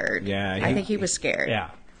to him. scared. Yeah, I he- think he was scared. Yeah.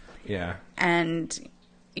 Yeah. And,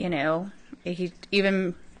 he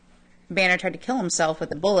even... Banner tried to kill himself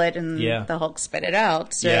with a bullet, and Yeah. the Hulk spit it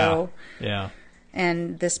out. So, Yeah.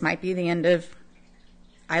 and this might be the end of...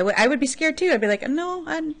 I would be scared too. I'd be like, no,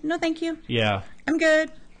 no, thank you. Yeah. I'm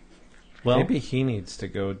good. Well, Maybe he needs to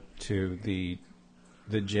go to the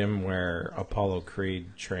gym where Apollo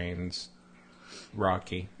Creed trains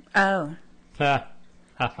Rocky. Oh,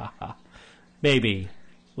 maybe.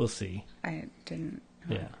 We'll see. I didn't.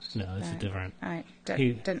 Yeah. No, this is different. I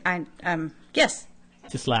He- didn't. Yes.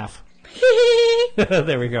 Just laugh.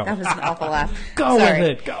 There we go. That was an awful laugh. Go Sorry. with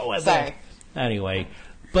it. Go with Sorry. it. Anyway,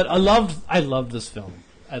 but I loved this film.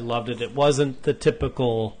 I loved it. It wasn't the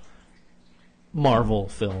typical Marvel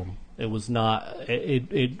film. It was not.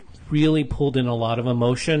 It really pulled in a lot of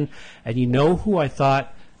emotion. And you know who I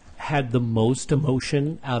thought had the most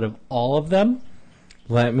emotion out of all of them?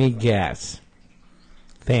 Let me guess.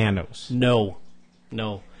 Thanos. No.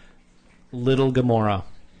 Little Gamora.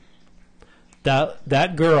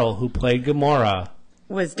 That girl who played Gamora.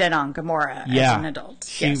 Was dead on Gamora as an adult.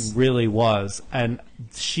 She Yes. really was. And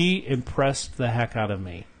she impressed the heck out of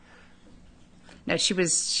me. No, she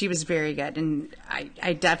was very good, and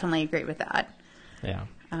I definitely agree with that. Yeah.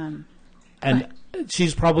 And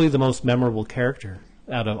she's probably the most memorable character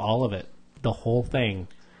out of all of it. The whole thing.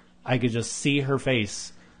 I could just see her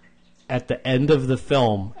face at the end of the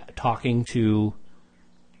film talking to,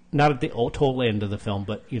 not at the total end of the film,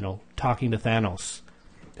 but, talking to Thanos.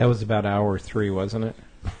 That was about hour 3, wasn't it?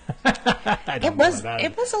 It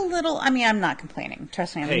was a little. I mean, I'm not complaining.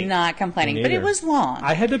 Trust me, I'm not complaining. me But it neither. was long.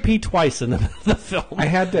 I had to pee twice in the middle of the film. I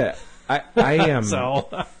had to. I am.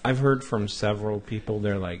 So- I've heard from several people.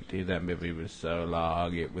 They're like, "Dude, that movie was so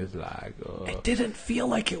long. It was like." It didn't feel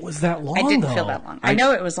like it was that long, I didn't though. feel that long. I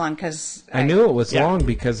know it was long because I knew it was Yeah. long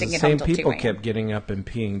because the Didn't get home same till 2 people a.m. kept getting up and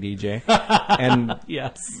peeing, DJ, and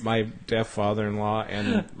Yes. my deaf father-in-law,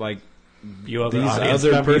 and like You other these audience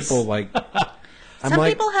other members. people, like. I'm some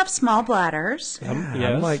like, people have small bladders. I'm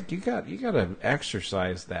Yes. like, you got to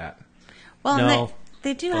exercise that. Well, and No.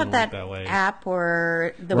 they do Doesn't have work that that way. app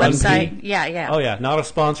or the Rumpy? website. Yeah. Oh, yeah. Not a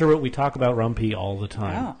sponsor, but we talk about Rumpy all the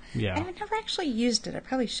time. Oh. Yeah. I've never actually used it. I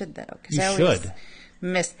probably should though, because You I always should.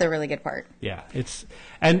 missed the really good part. Yeah,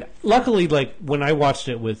 and luckily, like when I watched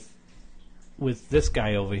it with this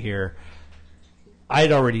guy over here,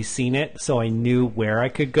 I'd already seen it, so I knew where I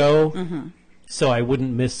could go, so I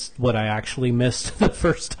wouldn't miss what I actually missed the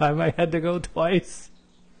first time I had to go twice.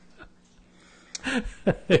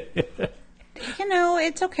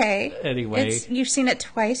 It's okay. Anyway. You've seen it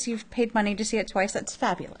twice. You've paid money to see it twice. That's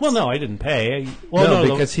fabulous. Well, no, I didn't pay. No,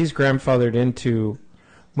 because he's grandfathered into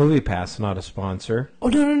MoviePass, not a sponsor. Oh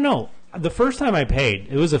no! The first time I paid,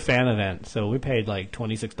 it was a fan event, so we paid like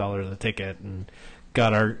 $26 a ticket and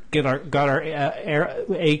got our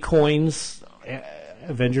A coins,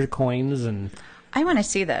 Avenger coins, and I want to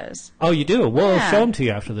see those. oh, you do? Well, Yeah. I'll show them to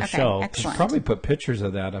you after the Okay, show. excellent. Probably put pictures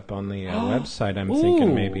of that up on the website. I'm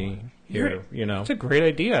thinking maybe here, It's a great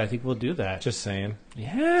idea. I think we'll do that. just saying.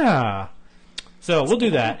 Yeah. So we'll do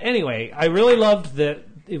that. Anyway, I really loved that.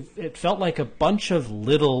 It felt like a bunch of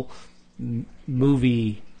little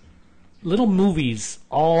movies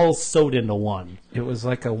all sewed into one. It was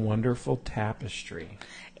like a wonderful tapestry.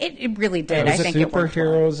 It really did. It I was think it worked well.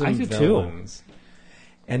 superheroes I and do too. villains.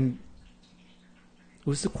 And It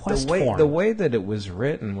was the quest the form. way that it was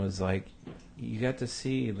written was like you got to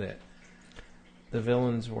see that the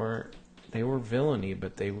villains were villainy,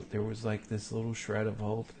 but there was like this little shred of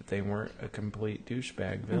hope that they weren't a complete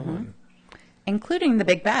douchebag villain, Including the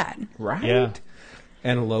big bad. right? Yeah.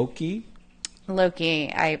 And Loki, Loki.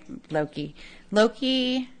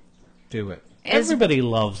 do it. Is, Everybody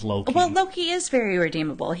loves Loki. well, Loki is very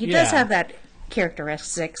redeemable. He does Yeah. have that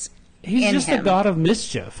characteristics He's in just him. the god of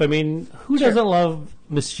mischief. I mean, who doesn't love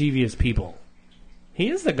mischievous people? He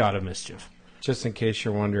is the god of mischief. Just in case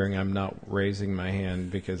you're wondering, I'm not raising my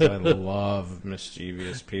hand because I love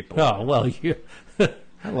mischievous people. Oh well, you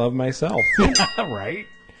I love myself. right.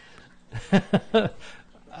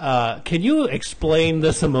 Can you explain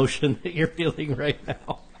this emotion that you're feeling right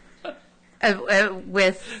now?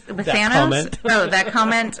 With That Thanos. comment. Oh, that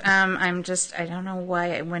comment. I don't know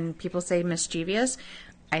why when people say mischievous,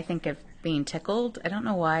 I think of being tickled. I don't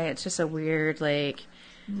know why. It's just a weird like.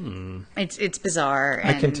 It's bizarre.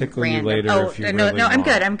 I can and tickle you random. later Oh if you no, really no, I'm want.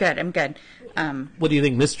 good. I'm good. What do you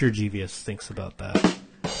think Mr. Jeevious thinks about that?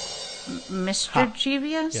 Mr.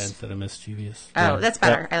 Jeevious. Yeah, instead of mischievous. Oh, that's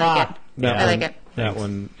better. I like it. That I like one- it. That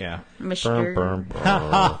one, yeah. Mr. Burn, burn.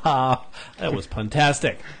 That was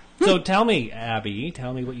fantastic. So tell me, Abby,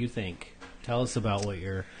 what you think. Tell us about what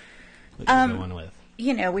you're going with.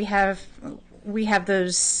 We have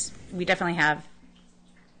those. We definitely have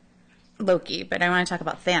Loki, but I want to talk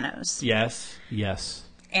about Thanos. Yes.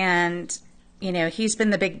 And he's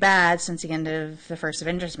been the big bad since the end of the first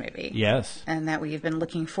Avengers movie. Yes. And that we've been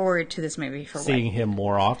looking forward to this movie for Seeing him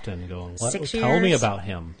more often, going, what? 6 Tell me years? about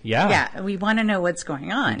him. Yeah. Yeah, we want to know what's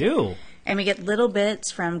going on. I do. And we get little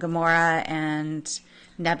bits from Gamora and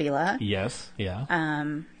Nebula. Yes. Yeah.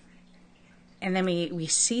 And then we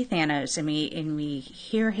see Thanos and we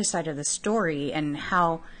hear his side of the story and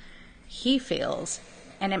how he feels.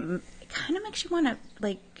 And it kind of makes you want to,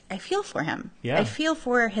 like, I feel for him. Yeah. I feel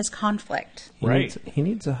for his conflict. He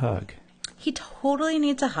needs a hug. He totally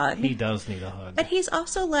needs a hug. He does need a hug. But he's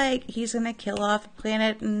also like, he's going to kill off a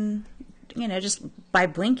planet and, just by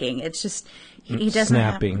blinking. It's just, he doesn't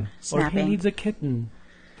Snapping. have... Or Snapping. he needs a kitten.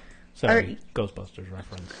 Sorry, Ghostbusters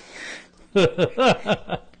reference.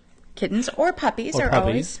 Kittens or puppies Or are puppies.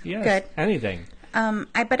 always Yes, good. anything.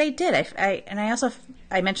 But I did.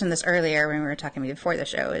 I mentioned this earlier when we were talking before the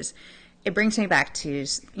show, is it brings me back to,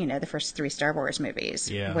 the first 3 Star Wars movies.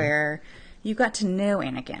 Yeah. Where you got to know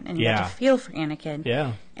Anakin and you got Yeah. to feel for Anakin.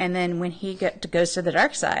 Yeah. And then when he goes to the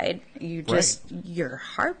dark side, you're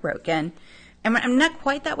heartbroken. And I'm not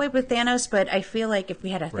quite that way with Thanos, but I feel like if we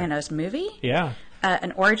had a Thanos movie, Yeah.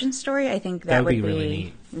 an origin story, I think that would be really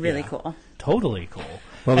neat. really Yeah. cool. Totally cool.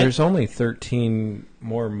 Well, there's only 13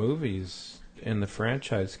 more movies in the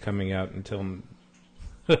franchise coming out until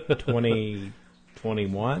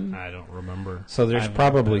 2021. I don't remember. So there's I remember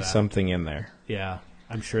probably that. something in there. Yeah,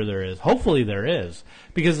 I'm sure there is. Hopefully there is.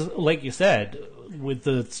 Because, like you said, with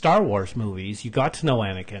the Star Wars movies, you got to know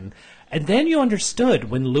Anakin. And then you understood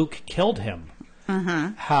when Luke killed him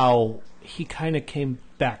how he kind of came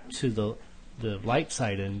back to the light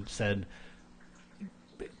side and said,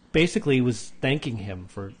 basically was thanking him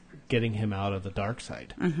for getting him out of the dark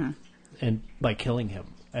side. And by killing him.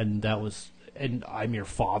 And that was, and I'm your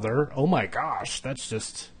father. Oh my gosh, that's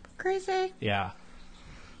just, Crazy. yeah.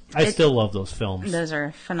 I still love those films. Those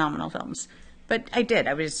are phenomenal films. But I did.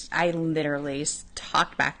 I literally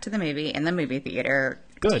talked back to the movie in the movie theater.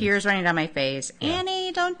 Good. Tears running down my face.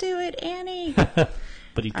 Annie, don't do it, Annie.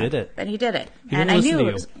 But he did it. But he did it. He And didn't I listen knew to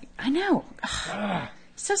it was, I know.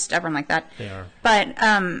 So stubborn like that. They are. But,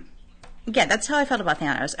 yeah, that's how I felt about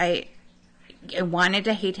Thanos. I wanted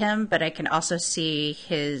to hate him, but I can also see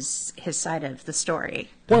his side of the story.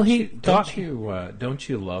 Well, he Don't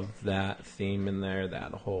you love that theme in there?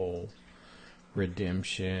 That whole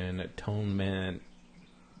redemption, atonement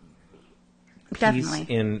piece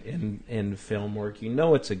Definitely. in film work. You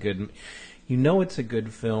know it's a good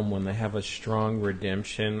film when they have a strong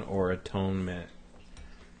redemption or atonement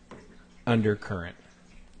undercurrent.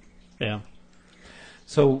 Yeah.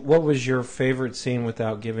 So, what was your favorite scene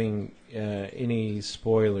without giving any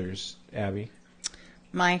spoilers, Abby?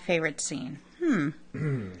 My favorite scene.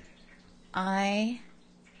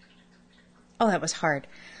 Oh, that was hard.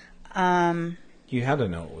 You had to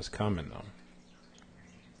know it was coming, though.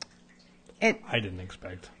 I didn't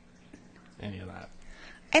expect any of that.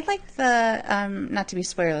 I liked the, not to be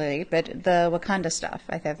spoilery, but the Wakanda stuff.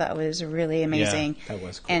 I thought that was really amazing. Yeah, that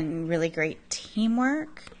was cool. And really great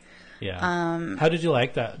teamwork. Yeah. How did you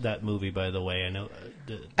like that movie, by the way? I know.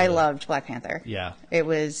 I loved Black Panther. Yeah. It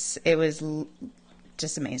was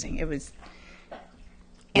just amazing. It was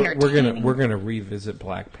We're entertaining. gonna revisit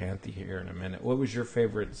Black Panther here in a minute. What was your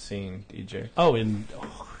favorite scene, DJ?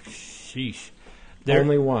 Sheesh.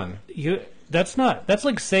 Only one. That's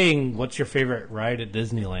like saying what's your favorite ride at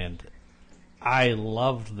Disneyland. I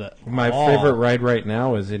loved that. My favorite ride right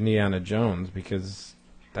now is Indiana Jones because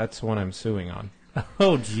that's one I'm suing on.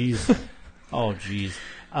 Oh jeez.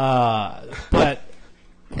 But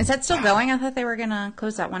Is that still going? I thought they were going to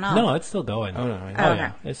close that one off. no, it's still going. Oh, no, I know. Oh Okay.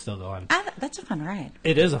 yeah, it's still going. That's a fun ride.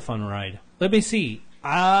 It is a fun ride. Let me see.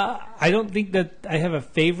 I don't think that I have a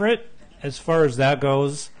favorite as far as that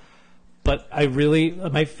goes, but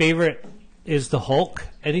my favorite is the Hulk.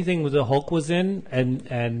 Anything with the Hulk was in,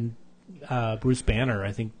 and Bruce Banner.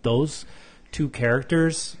 I think those two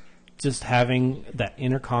characters, just having that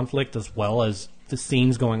inner conflict as well as the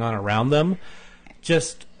scenes going on around them,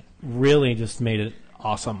 just really just made it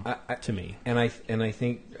awesome to me. And I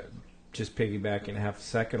think, just piggybacking half a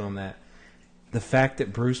second on that, the fact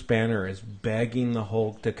that Bruce Banner is begging the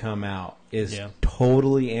Hulk to come out is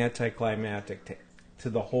totally anticlimactic to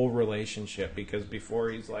the whole relationship, because before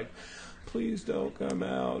he's like, please don't come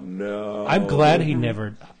out, no. I'm glad he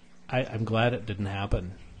never. I'm glad it didn't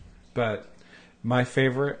happen. But my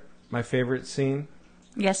favorite scene,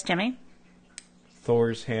 Yes, Jimmy?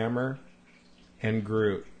 Thor's hammer and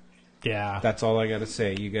Groot. Yeah, That's all I got to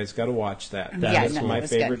say. You guys got to watch that. Yeah, That's no, my it was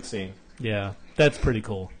favorite good. scene. yeah, that's pretty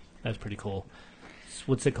cool.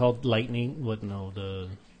 What's it called? Lightning? What? No, the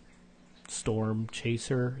Storm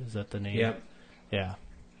Chaser. Is that the name? Yep. Yeah,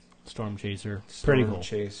 Storm Chaser. Pretty Storm cool.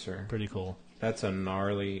 Chaser. Pretty cool. That's a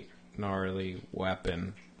gnarly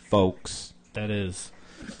weapon, folks. That is.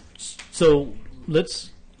 So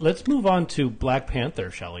let's move on to Black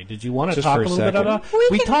Panther, shall we? Did you want to Just talk for a a little bit second. about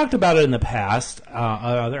it? We talked about it in the past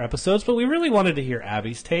on other episodes, but we really wanted to hear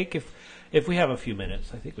Abby's take. If we have a few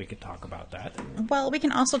minutes, I think we could talk about that. Well, we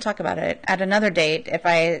can also talk about it at another date if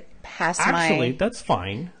I pass Actually, my... that's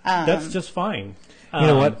fine. That's just fine. You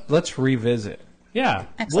know what? Let's revisit. Yeah,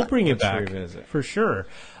 Excellent. we'll bring you Let's back revisit. for sure.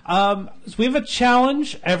 So we have a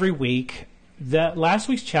challenge every week. That last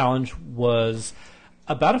week's challenge was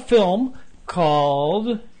about a film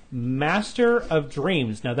called Master of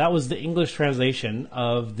Dreams. Now, that was the English translation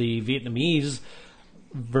of the Vietnamese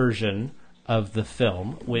version of the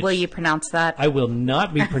film. Which Will you pronounce that? I will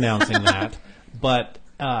not be pronouncing that, but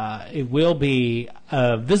it will be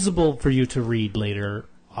visible for you to read later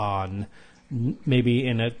on, maybe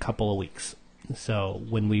in a couple of weeks. So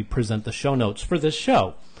when we present the show notes for this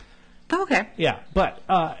show. Oh, okay. Yeah, but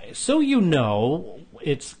so you know,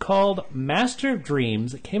 it's called Master of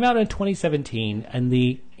Dreams. It came out in 2017, and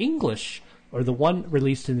the English, or the one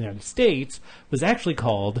released in the United States, was actually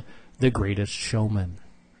called The Greatest Showman.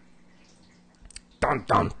 Dun,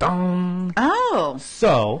 dun, dun. Oh.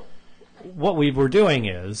 So, what we were doing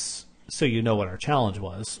is, so you know what our challenge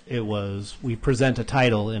was, it was we present a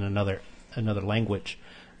title in another language.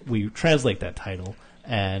 We translate that title,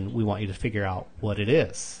 and we want you to figure out what it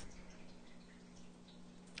is.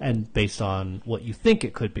 And based on what you think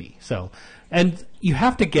it could be. So, and you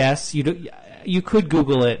have to guess. You could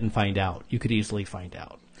Google it and find out. You could easily find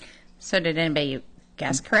out. So did anybody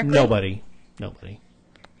guess correctly? Nobody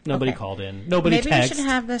Okay. called in. Nobody Maybe texted. we should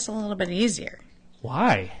have this a little bit easier.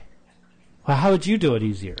 Why? Well, how would you do it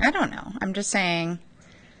easier? I don't know. I'm just saying,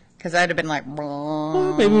 because I'd have been like,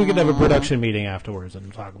 Well, maybe we could have a production meeting afterwards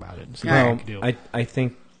and talk about it and see what we Well, can do. I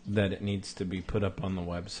think that it needs to be put up on the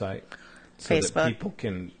website so Facebook. that people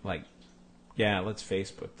can, let's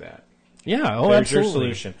Facebook that. Yeah, oh, There's absolutely. your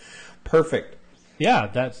solution. Perfect. Yeah,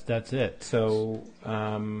 that's it. So,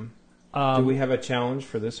 do we have a challenge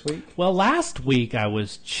for this week? Well, last week I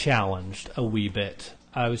was challenged a wee bit.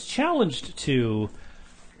 I was challenged to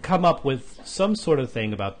come up with some sort of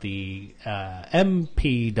thing about the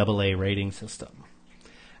MPAA rating system.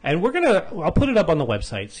 And I'll put it up on the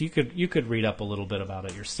website so you could read up a little bit about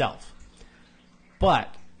it yourself.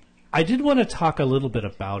 But I did want to talk a little bit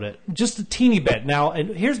about it, just a teeny bit. Now, and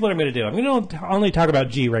here's what I'm going to do. I'm going to only talk about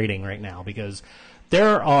G rating right now because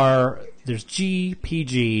there's G,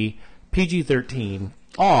 PG, PG-13,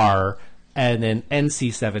 R, and then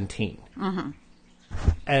NC-17. Mm-hmm.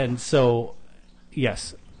 And so,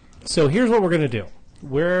 yes. So here's what we're going to do.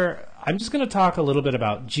 I'm just going to talk a little bit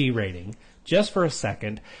about G rating just for a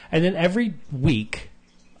second, and then every week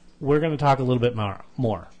we're going to talk a little bit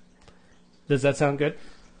more. Does that sound good?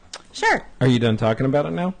 sure. Are you done talking about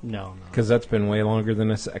it now? No. Because that's been way longer than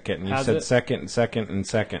a second. You Has said it? second and second and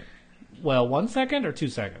second. Well, 1 second or 2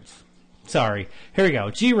 seconds? Sorry. Here we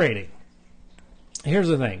go. G rating. Here's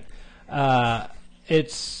the thing.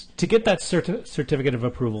 It's to get that certificate of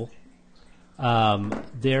approval.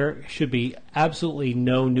 There should be absolutely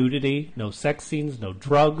no nudity, no sex scenes, no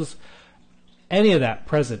drugs, any of that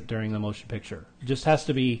present during the motion picture. It just has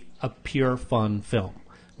to be a pure fun film.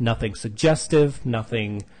 Nothing suggestive,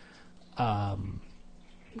 nothing, no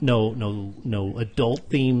adult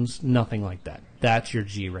themes, nothing like that. That's your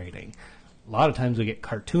G rating. A lot of times we get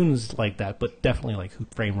cartoons like that, but definitely like Who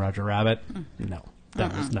Framed Roger Rabbit. No,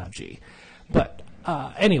 that was not G. But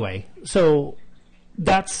anyway, so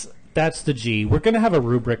that's the G. We're going to have a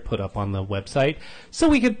rubric put up on the website so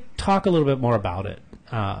we could talk a little bit more about it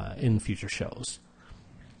in future shows.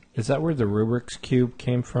 Is that where the Rubik's Cube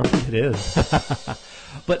came from? It is.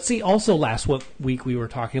 But see, also last week we were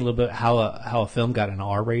talking a little bit how a film got an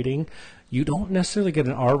R rating. You don't necessarily get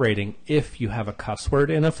an R rating if you have a cuss word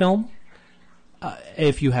in a film.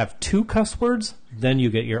 If you have 2 cuss words, then you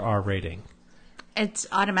get your R rating. It's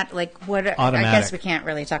automatic. Like what? I Automatic. guess we can't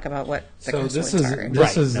really talk about what the So cuss this words is are.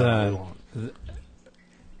 this is No, we won't.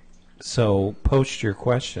 so post your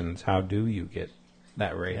questions. How do you get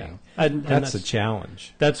that rating? And That's a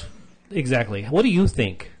challenge. That's exactly. What do you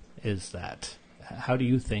think is that? How do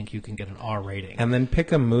you think you can get an R rating? And then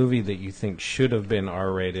pick a movie that you think should have been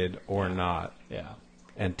R-rated or not, Yeah.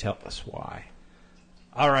 and tell us why.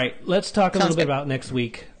 All right, let's talk a Sounds little bit good. about next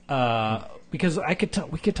week because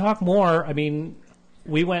we could talk more. I mean,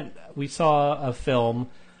 we saw a film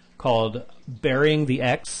called Burying the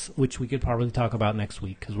X, which we could probably talk about next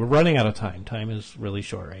week because we're running out of time. Time is really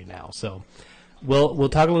short right now, so we'll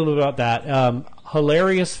talk a little bit about that.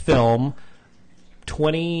 Hilarious film.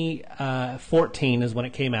 2014 is when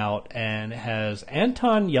it came out, and it has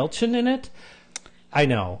Anton Yelchin in it. I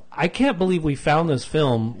know. I can't believe we found this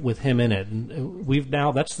film with him in it. And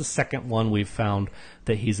that's the second one we've found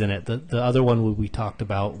that he's in it. The other one we talked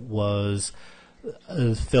about was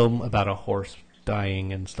a film about a horse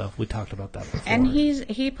dying and stuff. We talked about that before. And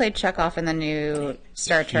he played Chekhov in the new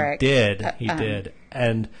Star Trek. He did.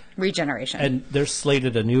 And Regeneration. And there's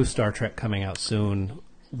slated a new Star Trek coming out soon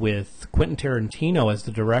with Quentin Tarantino as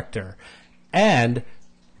the director. And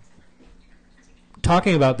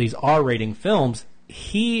talking about these R-rating films,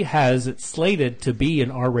 he has it slated to be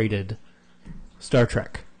an R-rated Star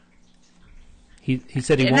Trek. He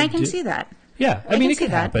said he And won't I can see that. Yeah, I I mean, can it see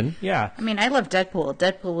could that. happen. Yeah. I mean, I love Deadpool.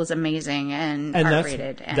 Deadpool was amazing and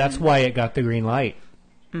R-rated. That's why it got the green light.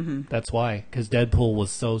 Mm-hmm. That's why, because Deadpool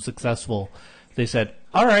was so successful. They said,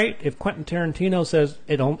 all right, if Quentin Tarantino says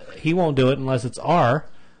he won't do it unless it's R,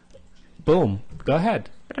 boom, go ahead.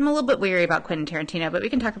 But I'm a little bit weary about Quentin Tarantino, but we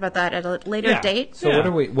can talk about that at a later date. So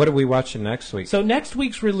what are we watching next week? So next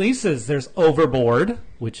week's releases, there's Overboard,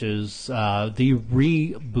 which is the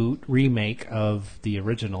remake of the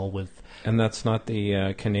original with... And that's not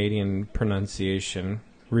the Canadian pronunciation.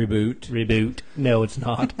 Reboot. No, it's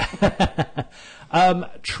not.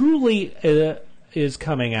 Truly is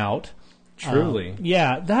coming out. Truly?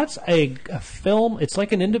 Yeah, that's a film. It's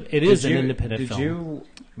like an independent film. Did you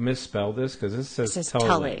misspell this? Because this says It says Tully.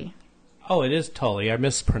 Tully. Oh, it is Tully. I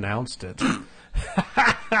mispronounced it.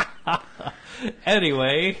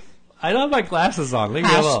 Anyway, I don't have my glasses on. Leave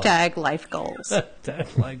me alone. Hashtag life goals.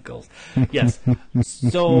 Like goals. Yes.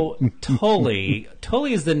 So Tully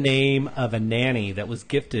is the name of a nanny that was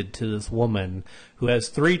gifted to this woman who has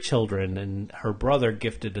 3 children, and her brother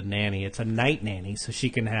gifted a nanny. It's a night nanny, so she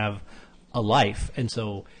can have a life. And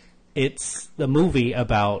so it's the movie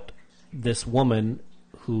about this woman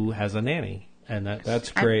who has a nanny. And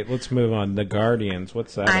That's great. Let's move on. The Guardians.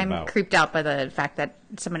 What's that I'm about? creeped out by the fact that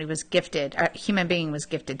somebody was gifted, a human being was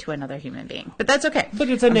gifted to another human being. But that's okay. But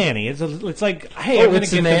it's a nanny. It's like, hey, I'm going to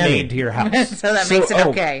it's a give a nanny. maid to your house. So that makes it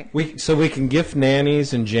okay. We can gift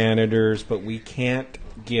nannies and janitors, but we can't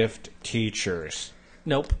gift teachers.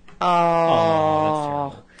 Nope.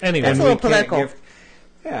 Oh. Anyway, That's a we little can't political.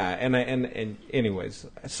 Yeah, and anyways,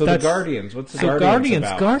 so That's- the Guardians. What's the So Guardians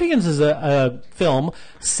about? Guardians is a film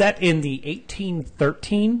set in the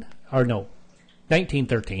 1913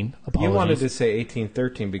 You Apologies. wanted to say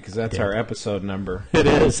 1813 because that's our episode number. It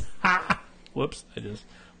is. Whoops! I just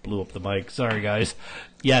blew up the mic. Sorry, guys.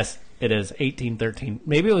 Yes, it is 1813.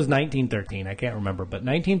 Maybe it was 1913. I can't remember, but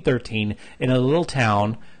 1913 in a little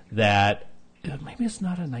town that maybe it's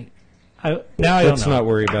not a night. Now I don't Let's know. not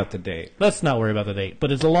worry about the date. Let's not worry about the date.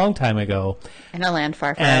 But it's a long time ago. In a land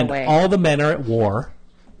far, far And away. all the men are at war,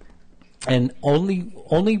 and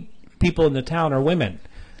only people in the town are women.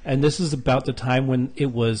 And this is about the time when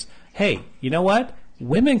it was, hey, you know what?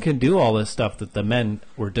 Women can do all this stuff that the men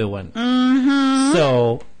were doing. Mm-hmm.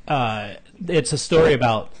 So it's a story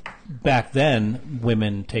about back then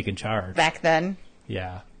women taking charge. Back then.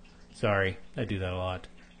 Yeah. Sorry, I do that a lot.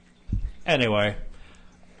 Anyway.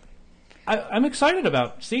 I'm excited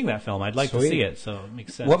about seeing that film. I'd like to Sweet. see it, so it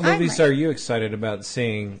makes sense. What I'm movies right. are you excited about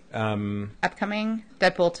seeing? Upcoming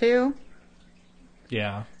Deadpool 2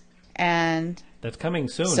 Yeah. and That's coming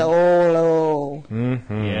soon. Solo.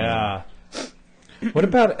 Yeah. What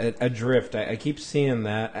about Adrift? I keep seeing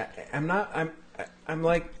that. I'm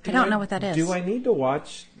like, I don't know what that is. Do I need to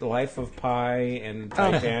watch The Life of Pi and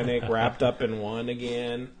Titanic wrapped up in one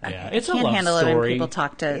again? Yeah, it's a Can't love handle it story. when people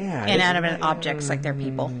talk to Yeah, inanimate objects like they're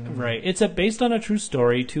people. Right. It's based on a true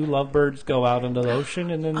story. 2 lovebirds go out into the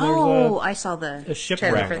ocean, and then Oh, there's I saw a the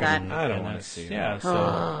shipwreck. trailer for that. and- I don't and wanna it's- see that. Yeah,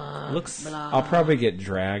 so looks. I'll probably get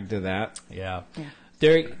dragged to that. Yeah. Yeah.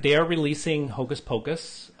 They are releasing Hocus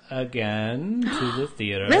Pocus again to the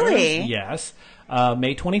theater. Really? Yes.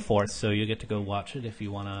 May 24th, so you get to go watch it if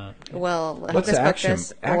you want to. Well, What's Hocus the action?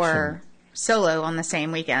 Pocus or Solo on the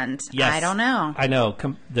same weekend. Yes. I don't know. I know.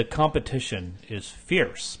 The competition is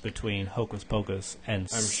fierce between Hocus Pocus and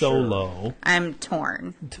sure. Solo. I'm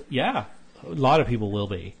torn. Yeah. A lot of people will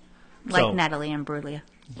be. Like So- Natalie Imbruglia.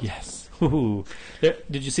 Yes. Ooh.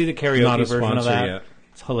 Did you see the karaoke Not a version of sponsor that? yet.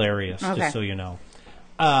 It's hilarious, Okay. just so you know.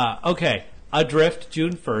 Okay. Adrift,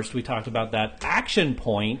 June 1st. We talked about that. Action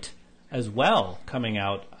Point as well, coming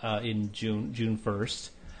out in June 1st.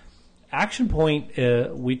 Action Point,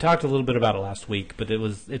 we talked a little bit about it last week, but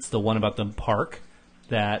it's the one about the park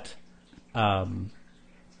that the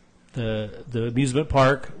amusement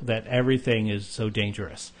park that everything is so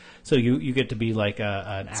dangerous. So you get to be like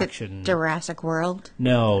an Is it action. Jurassic World?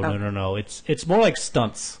 No. It's more like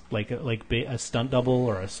stunts, like a stunt double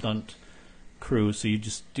or a stunt crew. So you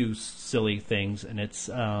just do silly things, and it's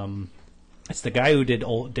the guy who did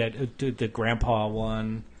did the Grandpa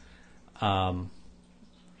one.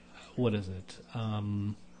 What is it?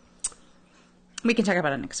 We can talk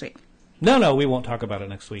about it next week. No, we won't talk about it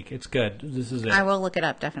next week. It's good. This is it. I will look it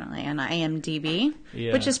up definitely on IMDb,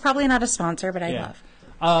 Yeah. which is probably not a sponsor, but I love.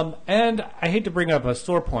 And I hate to bring up a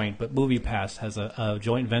sore point, but MoviePass has a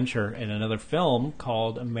joint venture in another film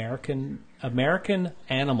called American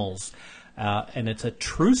Animals. And it's a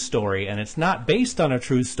true story, and it's not based on a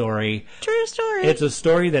true story. True story. It's a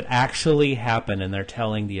story that actually happened, and they're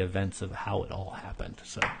telling the events of how it all happened.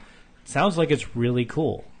 So it sounds like it's really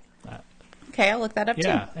cool. Okay, I'll look that up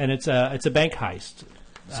Yeah, too. and it's a bank heist.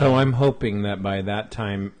 So I'm hoping that by that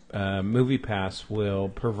time, MoviePass will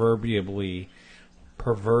proverbially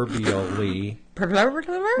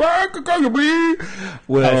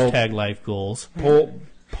will Hashtag life goals.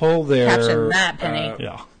 pull their Caption that, Penny.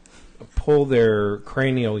 Yeah. pull their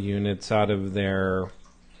cranial units out of their.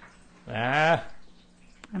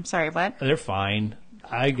 I'm sorry, what? They're fine.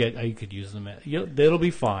 I could use them. It'll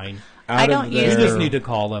be fine. I don't use You them. just need to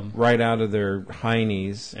call them. Right out of their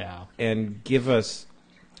heinies. Yeah. And give us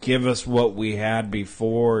what we had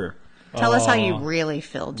before. Tell us how you really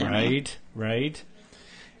feel, Jimmy. Right.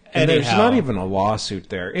 And there's Anyhow. not even a lawsuit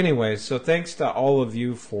there. Anyway, so thanks to all of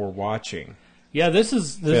you for watching Yeah, this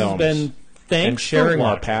has films been thanks and sharing for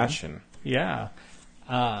our watching. passion. Yeah.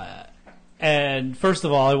 And first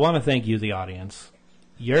of all, I want to thank you, the audience.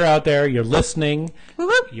 You're out there. You're listening.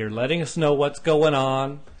 Whoop. You're letting us know what's going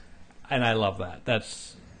on. And I love that.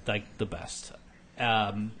 That's like the best.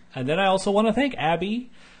 And then I also want to thank Abby.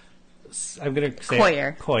 I'm going to say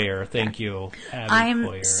Coyer. Thank you, Abby I'm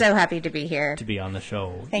Coyer, so happy to be here. to be on the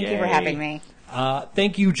show. Thank you for Yay. having me.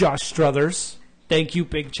 Thank you, Josh Struthers. Thank you,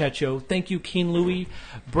 Big Checho. Thank you, Keen Louie,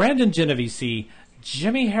 Brandon Genovese,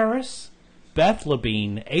 Jimmy Harris, Beth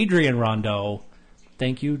Labine, Adrian Rondeau.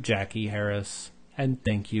 Thank you, Jackie Harris. And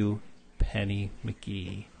thank you, Penny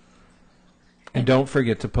McGee. And don't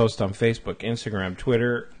forget to post on Facebook, Instagram,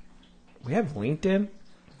 Twitter. We have LinkedIn?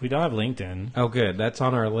 We don't have LinkedIn. Oh, good. That's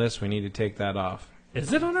on our list. We need to take that off.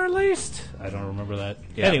 Is it on our list? I don't remember that.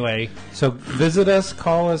 Yeah. Anyway, So visit us,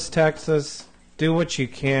 call us, text us, do what you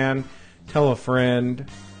can, tell a friend,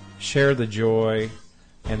 share the joy,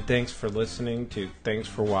 and thanks for listening to Thanks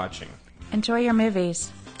for Watching. Enjoy your movies.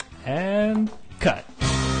 and cut.